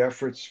with the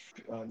efforts,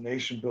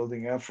 nation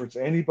building efforts,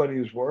 anybody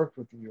who's worked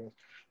with the US,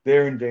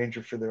 they're in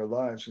danger for their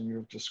lives. And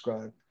you've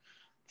described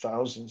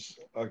thousands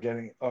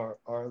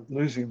are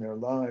losing their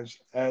lives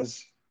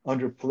as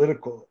under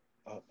political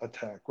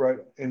attack right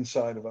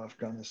inside of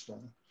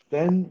Afghanistan.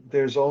 Then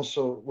there's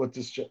also what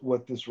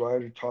this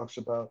writer talks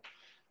about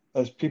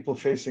as people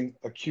facing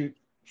acute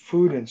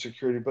food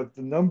insecurity. But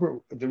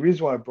the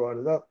reason why I brought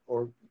it up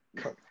or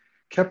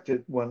kept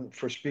it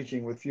for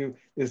speaking with you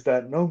is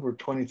that number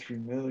 23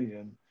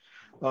 million.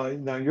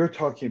 Now you're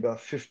talking about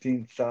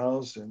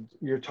 15,000.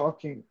 You're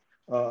talking,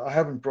 I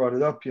haven't brought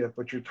it up yet,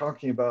 but you're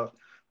talking about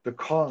the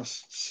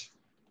costs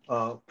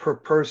per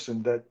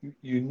person that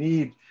you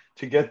need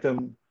to get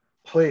them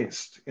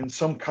placed in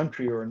some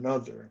country or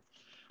another.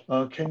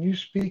 Can you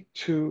speak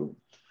to,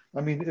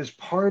 I mean, is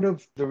part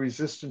of the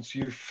resistance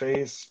you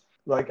face,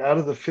 like out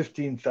of the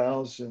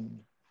 15,000,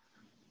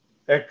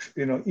 X,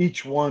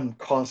 each one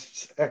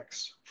costs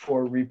X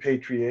for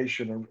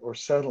repatriation or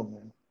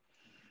settlement.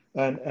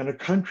 And a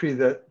country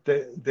that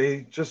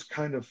they just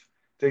kind of,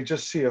 they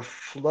just see a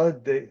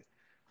flood.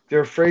 They're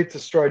afraid to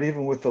start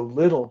even with a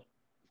little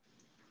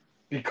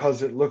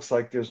because it looks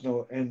like there's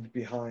no end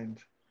behind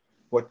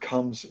what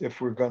comes if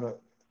we're gonna,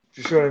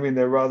 do you see what I mean?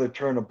 They'd rather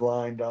turn a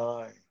blind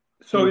eye.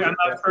 So I'm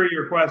not sure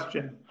your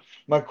question.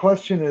 My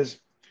question is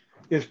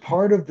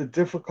part of the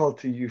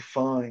difficulty you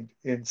find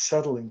in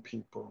settling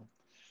people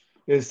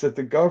is that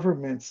the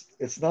governments,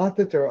 it's not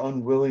that they're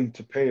unwilling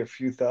to pay a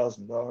few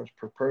 $1,000s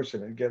per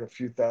person and get a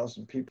few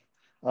thousand people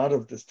out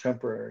of this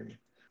temporary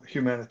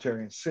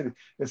humanitarian city.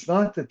 It's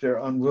not that they're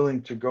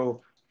unwilling to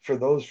go for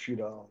those few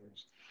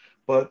dollars,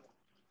 but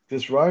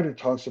this writer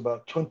talks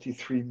about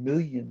 23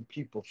 million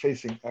people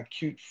facing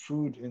acute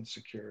food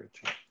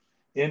insecurity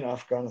in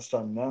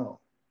Afghanistan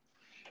now.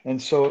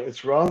 And so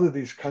it's rather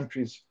these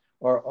countries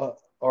are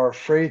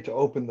afraid to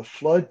open the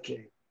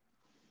floodgate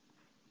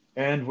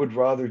and would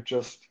rather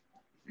just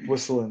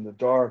whistle in the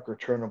dark or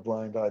turn a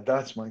blind eye.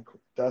 That's my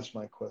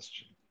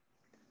question.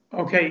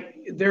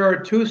 Okay, there are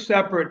two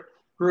separate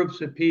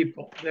groups of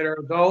people. There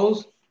are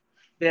those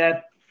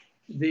that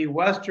the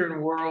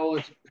Western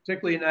world,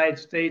 particularly the United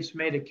States,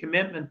 made a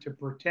commitment to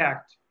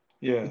protect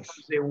Yes.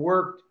 because they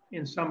worked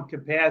in some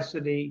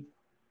capacity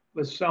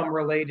with some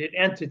related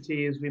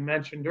entity, as we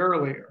mentioned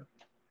earlier.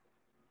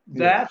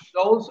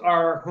 Those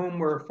are whom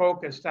we're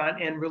focused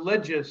on, and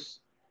religious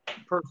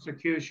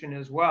persecution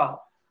as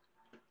well,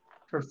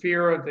 for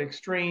fear of the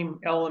extreme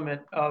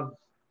element of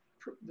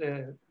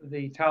the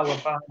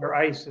Taliban or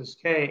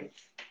ISIS-K.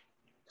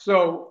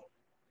 So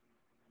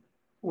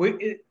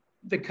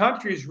the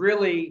countries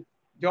really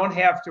don't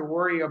have to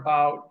worry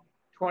about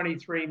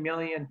 23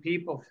 million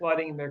people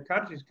flooding their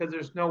countries because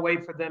there's no way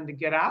for them to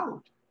get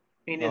out.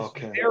 I mean, it's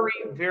very,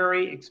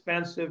 very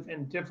expensive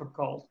and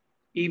difficult,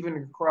 even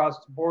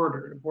across the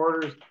border. The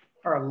borders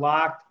are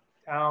locked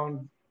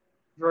down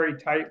very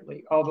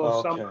tightly,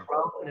 although some are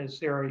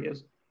mountainous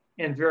areas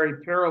and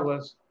very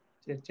perilous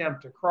to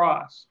attempt to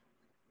cross.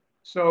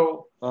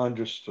 So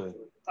Understood.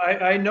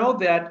 I know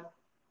that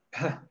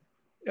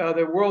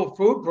the World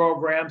Food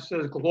Program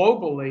says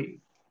globally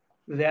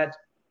that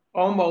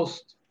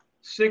almost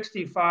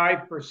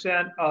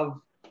 65%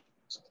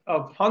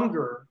 of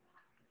hunger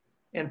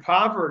and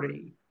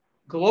poverty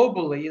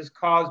globally is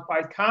caused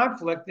by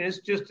conflict. And it's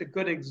just a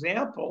good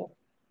example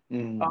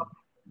Mm.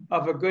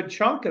 of a good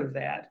chunk of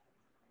that,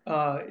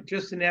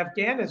 just in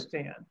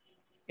Afghanistan.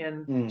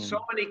 And so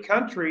Mm. many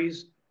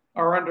countries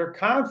are under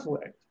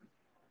conflict.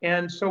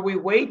 And so we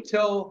wait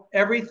till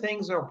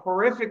everything's a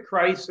horrific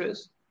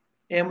crisis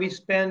and we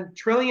spend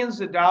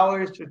trillions of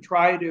dollars to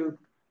try to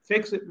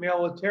fix it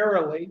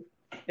militarily.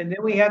 And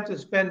then we have to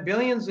spend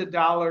billions of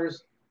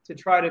dollars to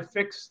try to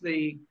fix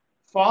the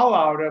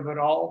fallout of it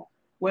all.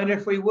 When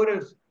if we would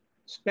have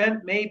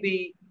spent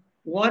maybe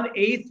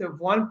 1/8 of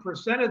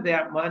 1% of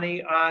that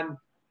money on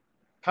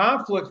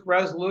conflict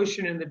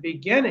resolution in the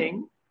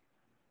beginning,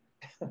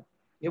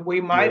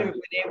 we might Yeah. have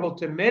been able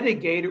to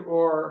mitigate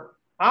or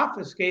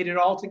obfuscate it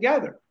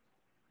altogether.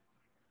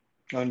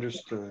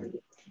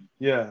 Understood.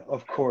 Yeah,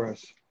 of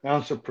course.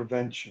 Ounce of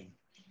prevention.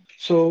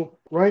 So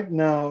right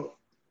now,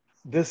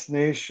 this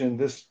nation,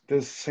 this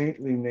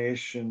saintly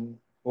nation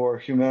or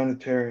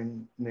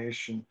humanitarian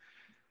nation,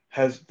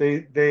 has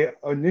they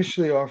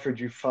initially offered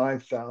you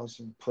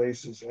 5,000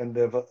 places, and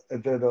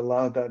they've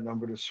allowed that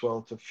number to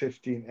swell to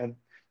 15, and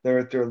they're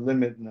at their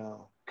limit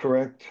now.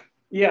 Correct?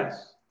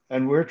 Yes.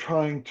 And you're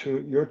trying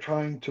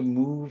to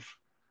move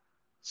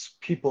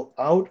people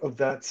out of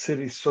that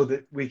city so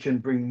that we can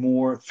bring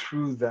more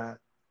through that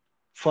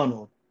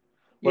funnel.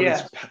 But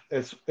Yes.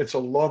 it's a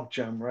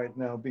logjam right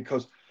now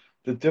because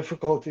the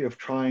difficulty of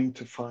trying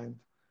to find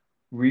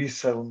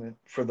resettlement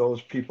for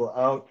those people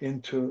out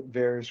into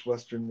various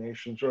Western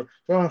nations, or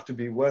they don't have to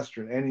be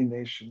Western, any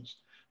nations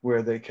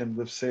where they can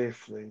live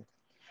safely,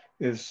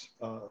 is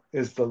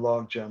the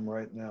logjam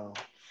right now.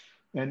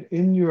 And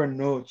in your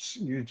notes,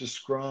 you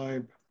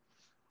describe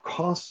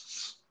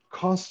costs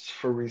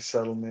for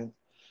resettlement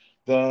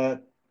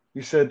that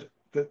you said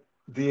that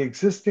the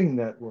existing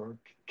network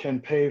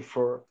can pay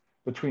for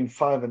between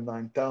 5 and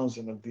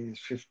 9,000 of these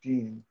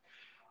 15.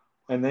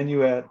 And then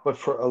you add, but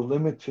for a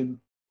limited,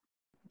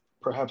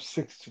 perhaps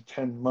 6 to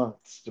 10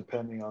 months,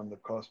 depending on the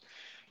cost.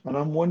 And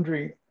I'm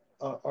wondering,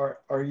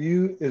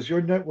 is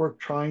your network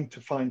trying to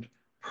find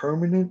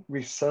permanent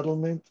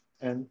resettlement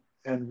and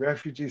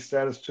refugee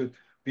status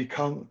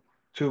become,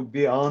 to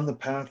be on the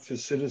path to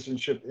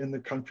citizenship in the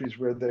countries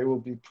where they will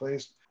be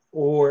placed?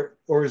 Or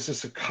is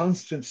this a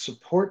constant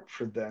support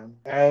for them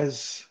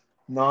as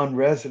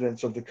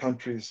non-residents of the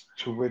countries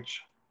to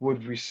which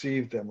would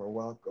receive them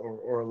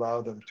or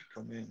allow them to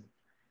come in?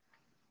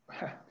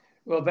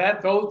 Well,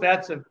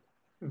 that's a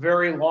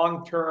very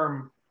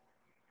long-term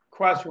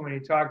question when you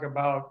talk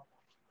about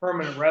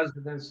permanent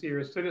residency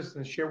or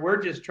citizenship.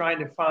 We're just trying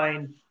to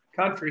find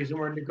countries,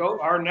 and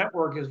our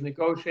network is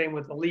negotiating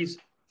with at least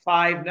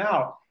 5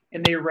 now,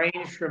 and they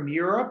range from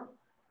Europe,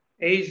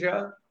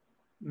 Asia,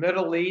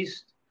 Middle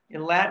East,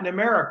 and Latin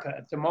America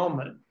at the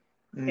moment.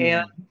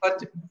 Mm.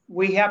 But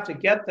we have to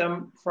get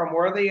them from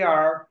where they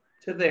are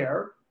to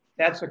there.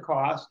 That's a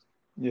cost.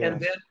 And Yes.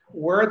 then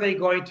where are they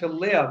going to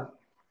live?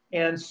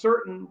 And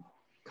certain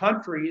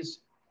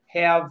countries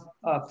have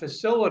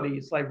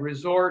facilities like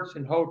resorts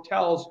and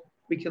hotels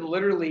we can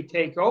literally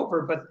take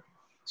over, but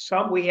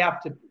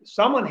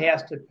someone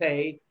has to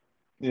pay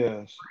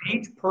Yes. for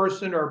each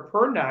person or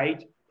per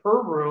night,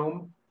 per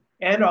room,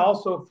 and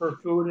also for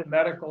food and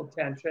medical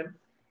attention.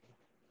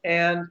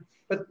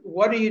 But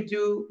what do you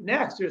do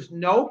next? There's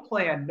no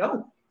plan.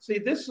 No. See,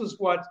 this is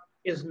what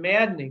is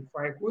maddening,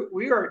 Frank.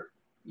 We're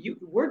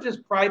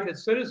just private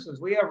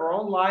citizens. We have our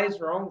own lives,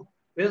 our own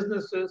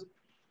businesses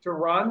to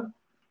run,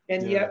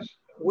 and yet Yes.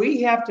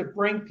 we have to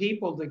bring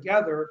people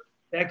together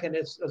that can,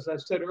 as I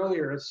said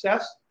earlier,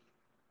 assess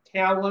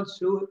talents,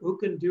 who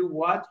can do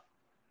what.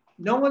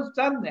 No one's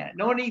done that.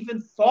 No one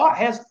even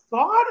has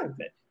thought of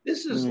it.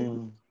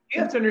 Mm.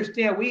 You have to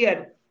understand.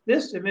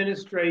 This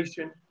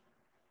administration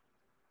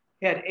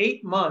had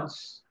 8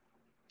 months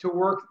to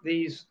work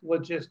these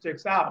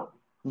logistics out.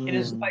 And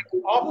it's Mm. like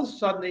all of a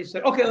sudden they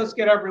said, okay, let's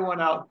get everyone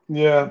out.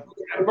 Yeah.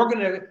 We're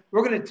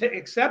gonna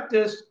accept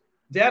this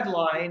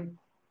deadline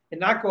and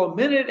not go a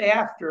minute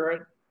after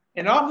it.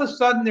 And all of a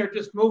sudden they're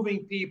just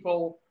moving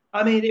people.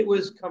 I mean, it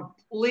was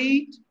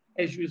complete,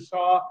 as you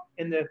saw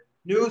in the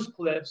news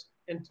clips,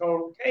 in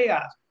total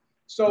chaos.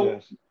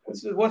 So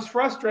Yes. what's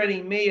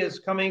frustrating me is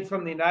coming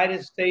from the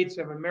United States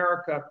of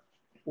America,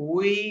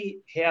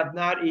 we have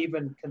not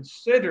even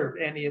considered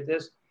any of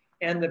this.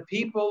 And the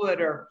people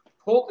that are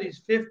pulled these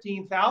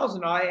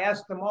 15,000, I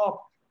asked them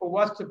all, well,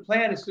 what's the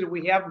plan? They said,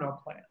 we have no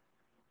plan.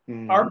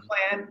 Our Mm.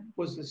 plan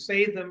was to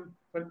save them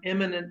from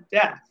imminent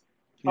death.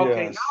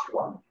 Okay, Yes. now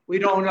what? We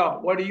don't know.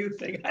 What do you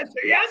think? I said,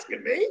 are you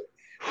asking me?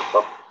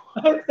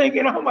 I'm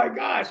thinking, oh my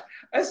gosh,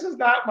 this is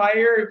not my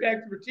area of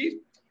expertise.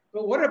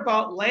 But what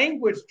about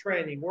language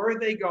training? Where are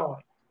they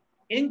going?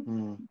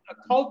 In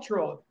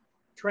cultural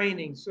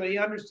training, so you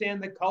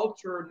understand the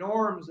culture,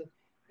 norms,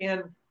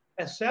 and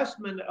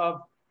assessment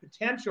of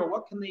potential.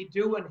 What can they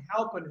do and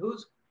help,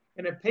 and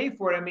going to pay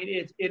for it. I mean,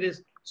 it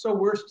is, so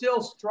we're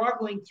still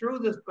struggling through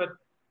this, but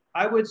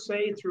I would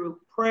say through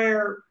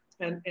prayer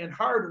and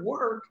hard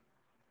work,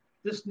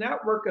 this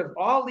network of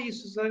all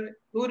these, as I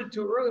alluded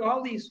to earlier,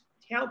 all these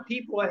talent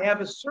people that have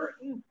a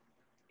certain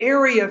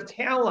area of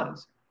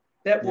talents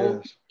that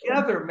will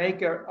together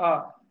make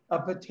a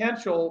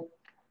potential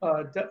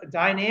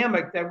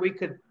dynamic that we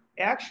could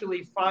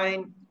actually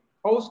find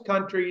host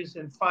countries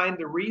and find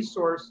the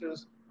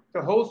resources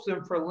to host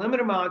them for a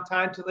limited amount of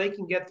time till they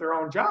can get their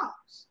own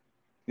jobs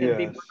and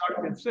be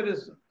productive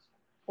citizens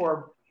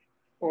or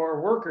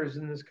workers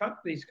in these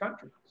countries.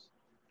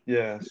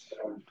 Yes.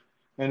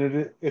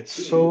 And it's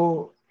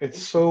so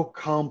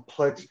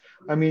complex.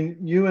 I mean,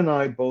 you and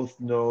I both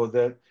know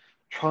that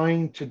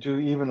trying to do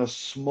even a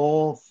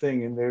small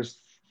thing, and there's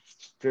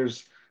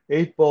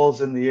 8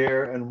 balls in the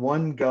air, and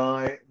one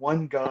guy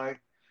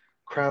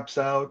craps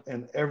out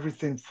and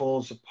everything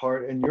falls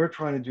apart, and you're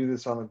trying to do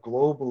this on a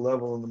global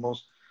level in the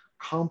most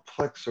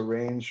complex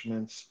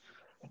arrangements,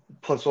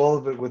 plus all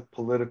of it with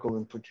political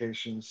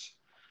implications.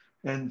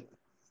 And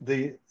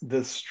the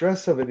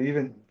stress of it,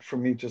 even for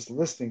me just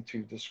listening to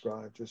you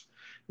describe this,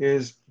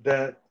 is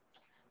that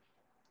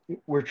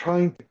we're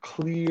trying to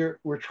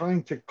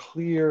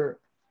clear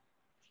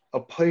a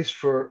place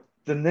for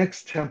the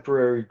next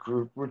temporary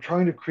group. We're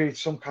trying to create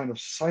some kind of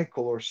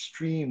cycle or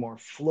stream or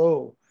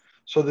flow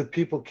so that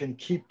people can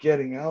keep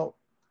getting out.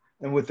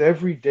 And with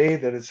every day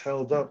that is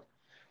held up,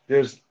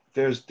 there's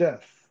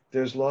death,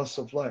 there's loss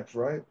of life,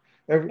 right?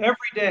 Every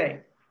day,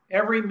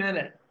 every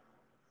minute.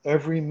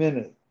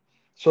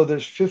 So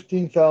there's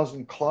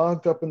 15,000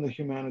 clogged up in the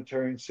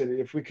humanitarian city.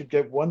 If we could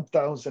get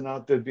 1,000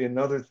 out,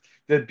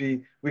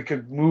 we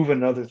could move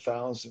another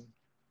 1,000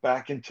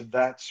 back into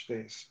that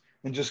space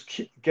and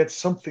just get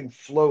something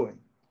flowing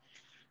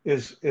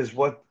is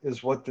what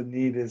the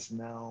need is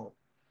now.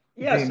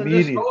 Yes, and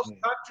this host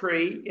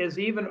country is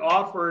even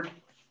offered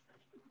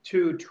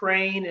to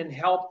train and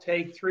help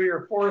take 3,000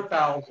 or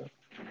 4,000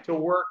 to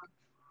work,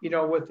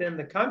 within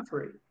the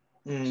country.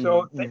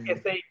 So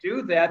if they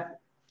do that,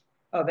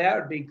 that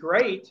would be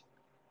great.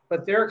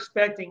 But they're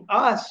expecting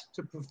us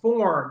to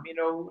perform,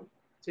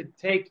 to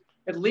take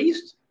at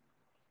least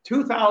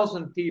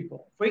 2,000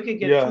 people. If we could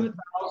get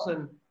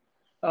 2,000,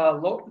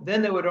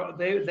 then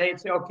they'd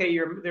say, okay,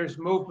 there's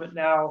movement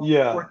now.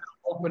 Yeah. We're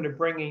open to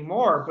bringing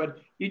more. But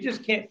you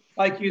just can't,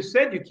 like you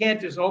said, you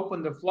can't just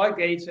open the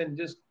floodgates and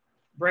just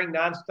bring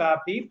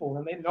nonstop people.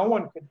 I mean, no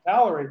one could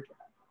tolerate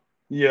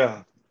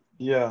that.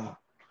 Yeah.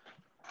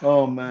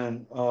 Oh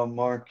man,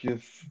 Mark,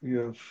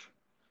 we're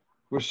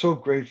so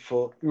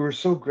grateful. We're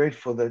so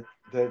grateful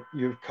that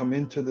you've come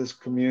into this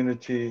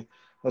community,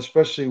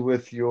 especially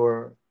with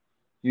your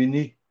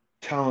unique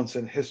talents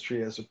and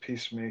history as a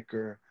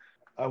peacemaker.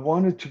 I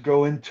wanted to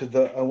go into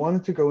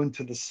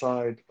the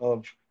side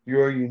of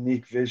your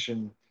unique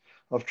vision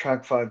of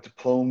Track 5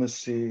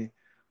 diplomacy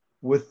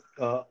with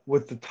the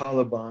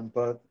Taliban,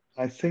 but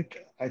I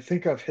think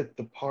I've hit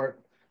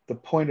the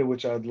point at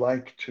which I'd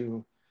like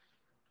to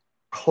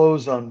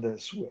close on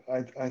this.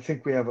 I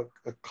think we have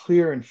a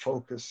clear and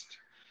focused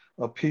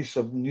a piece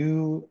of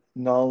new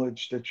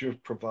knowledge that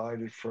you've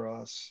provided for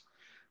us,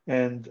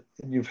 and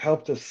you've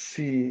helped us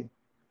see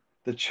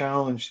the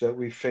challenge that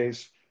we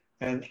face,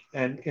 and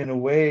in a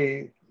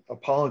way,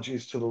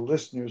 apologies to the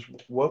listeners,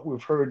 what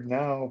we've heard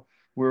now,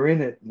 we're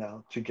in it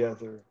now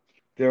together.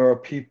 There are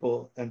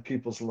people and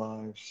people's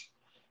lives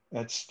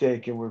at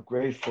stake, and we're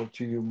grateful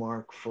to you,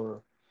 Mark,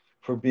 for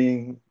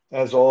being,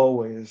 as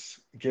always,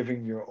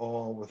 giving your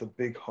all with a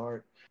big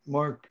heart.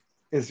 Mark,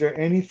 is there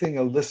anything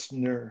a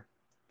listener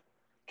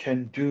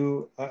can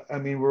do? I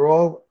mean, we're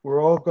all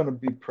going to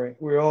be praying.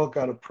 We all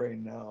got to pray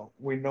now.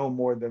 We know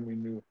more than we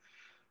knew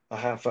a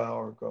half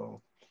hour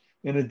ago.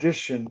 In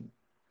addition,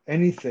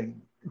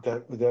 anything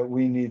that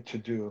we need to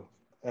do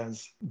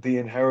as the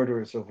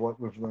inheritors of what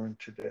we've learned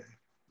today.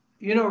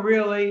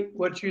 Really,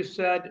 what you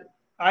said,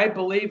 I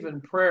believe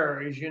in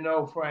prayer, as you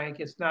know, Frank.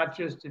 It's not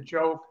just a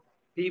joke.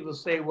 People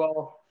say,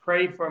 well,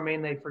 pray for me,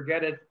 and they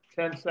forget it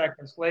 10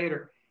 seconds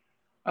later.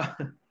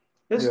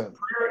 This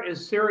prayer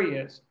is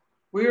serious.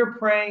 We were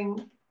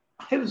praying.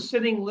 I was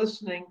sitting,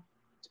 listening,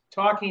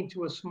 talking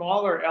to a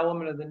smaller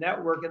element of the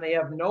network, and they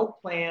have no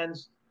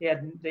plans.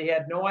 They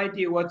had no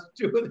idea what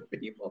to do with the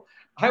people.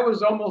 I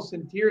was almost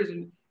in tears,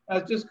 and I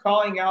was just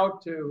calling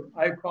out to,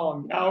 I call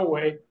him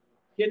Yahweh,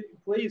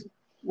 please,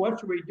 what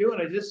should we do?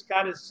 And I just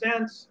got a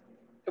sense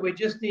that we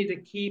just need to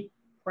keep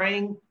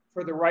praying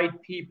for the right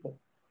people.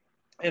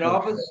 And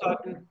all of a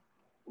sudden,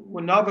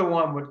 another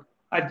one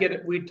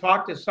we'd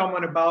talk to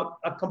someone about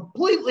a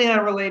completely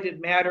unrelated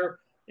matter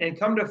and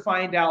come to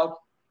find out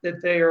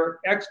that they are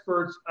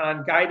experts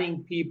on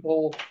guiding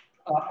people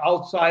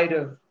outside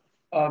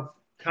of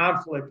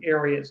conflict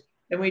areas.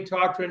 And we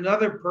talk to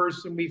another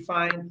person we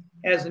find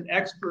has an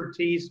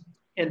expertise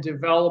in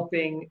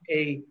developing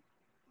a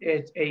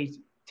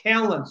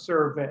talent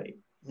survey.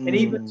 And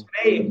even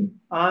today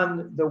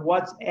on the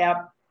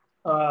WhatsApp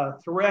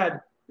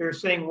thread, they're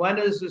saying, when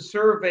is the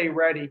survey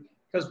ready?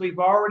 Because we've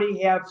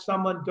already have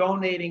someone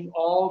donating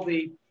all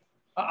the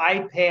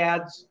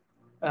iPads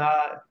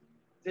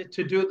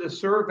to do the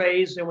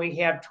surveys, and we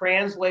have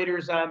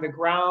translators on the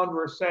ground.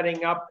 We're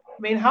setting up.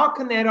 I mean, how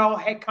can that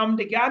all come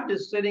together?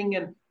 Just sitting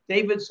in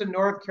Davidson,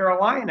 North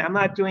Carolina, I'm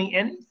not doing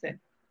anything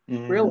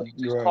really,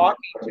 just Right.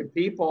 talking to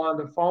people on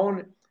the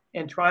phone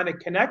and trying to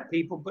connect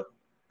people.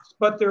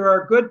 But there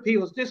are good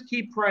people. Just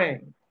keep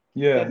praying.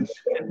 Yes.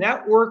 And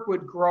that work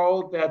would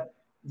grow. That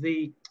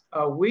the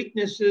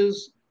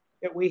weaknesses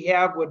that we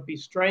have would be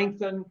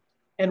strengthened,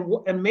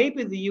 and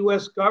maybe the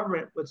U.S.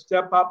 government would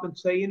step up and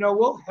say,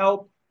 we'll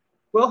help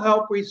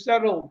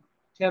resettle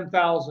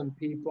 10,000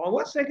 people. And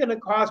what's that going to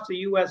cost the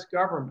U.S.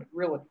 government,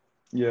 really?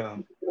 Yeah.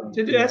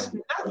 To do that's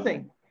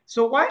nothing.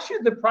 So why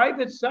should the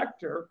private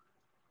sector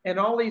and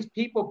all these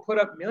people put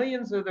up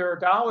millions of their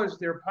dollars in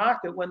their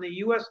pocket when the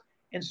U.S.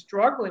 and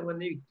struggling when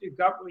the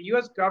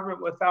U.S.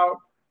 government without,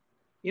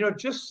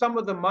 just some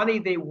of the money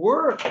they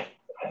were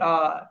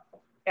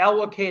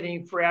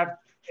allocating for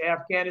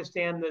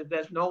Afghanistan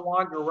that's no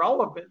longer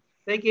relevant.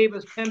 They gave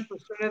us 10%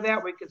 of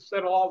that. We could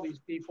settle all these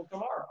people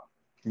tomorrow.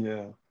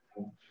 Yeah.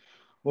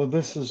 Well,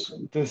 this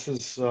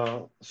is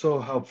so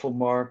helpful,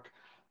 Mark.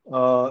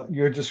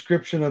 Your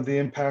description of the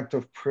impact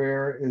of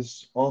prayer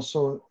is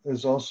also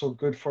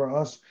good for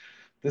us.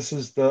 This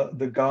is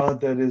the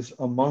God that is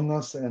among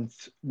us and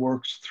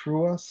works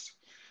through us.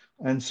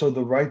 And so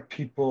the right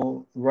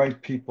people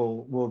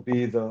will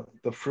be the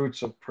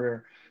fruits of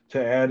prayer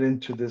to add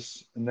into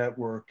this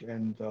network,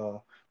 and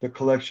the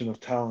collection of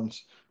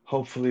talents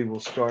hopefully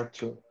will start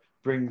to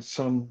bring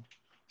some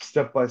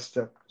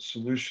step-by-step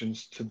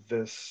solutions to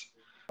this.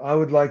 I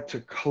would like to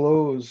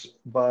close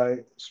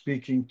by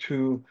speaking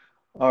to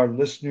our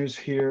listeners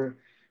here.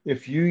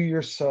 If you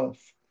yourself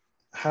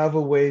have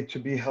a way to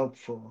be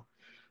helpful,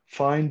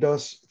 find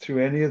us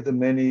through any of the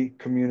many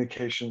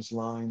communications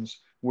lines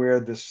where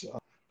this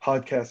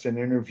podcast and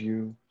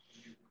interview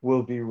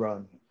will be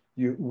run.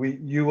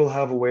 You will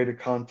have a way to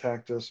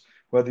contact us,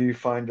 whether you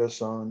find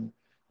us on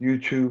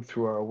YouTube,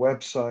 through our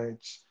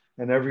websites,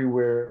 and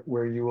everywhere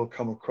where you will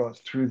come across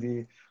through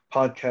the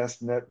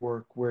podcast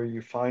network where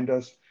you find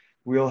us.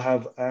 We'll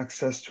have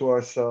access to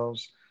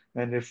ourselves.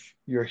 And if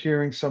you're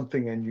hearing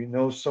something and you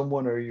know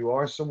someone, or you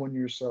are someone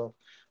yourself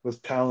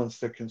with talents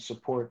that can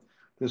support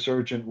this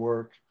urgent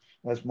work,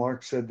 as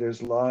Mark said,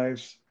 there's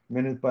lives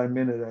minute by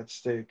minute at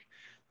stake.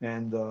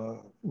 And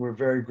we're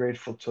very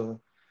grateful to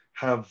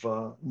have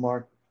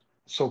Mark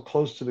so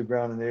close to the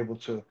ground and able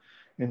to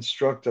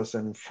instruct us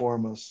and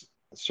inform us.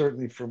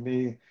 Certainly for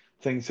me,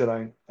 things that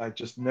I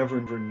just never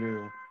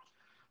knew.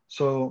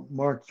 So,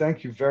 Mark,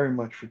 thank you very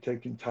much for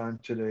taking time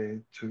today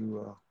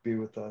to be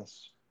with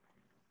us.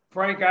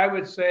 Frank, I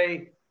would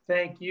say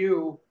thank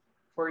you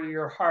for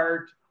your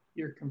heart,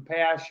 your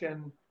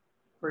compassion,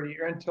 for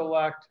your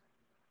intellect,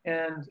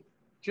 and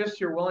just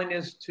your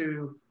willingness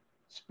to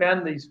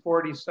spend these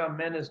 40 some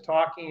minutes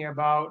talking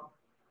about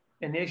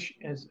an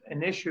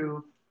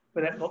issue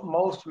that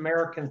most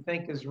Americans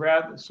think is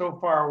rather so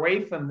far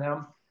away from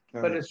them,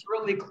 but it's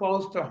really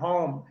close to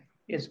home.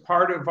 It's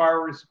part of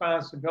our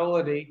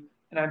responsibility,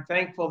 and I'm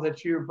thankful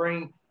that you're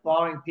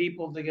allowing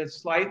people to get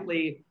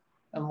slightly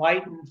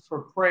enlightened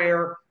for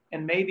prayer,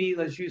 and maybe,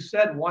 as you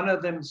said, one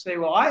of them say,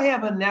 "Well, I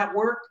have a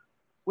network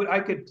I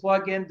could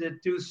plug in to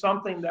do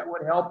something that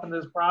would help in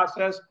this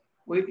process."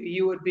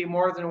 You would be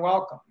more than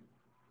welcome.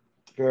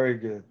 Very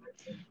good.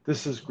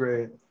 This is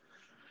great.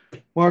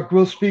 Mark,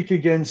 we'll speak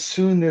again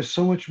soon. There's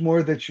so much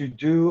more that you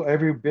do.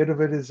 Every bit of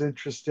it is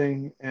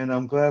interesting, and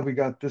I'm glad we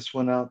got this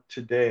one out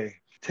today.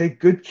 Take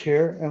good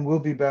care, and we'll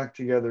be back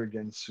together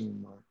again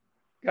soon, Mark.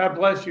 God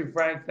bless you,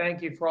 Frank.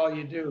 Thank you for all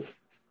you do.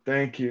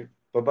 Thank you.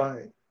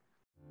 Bye-bye.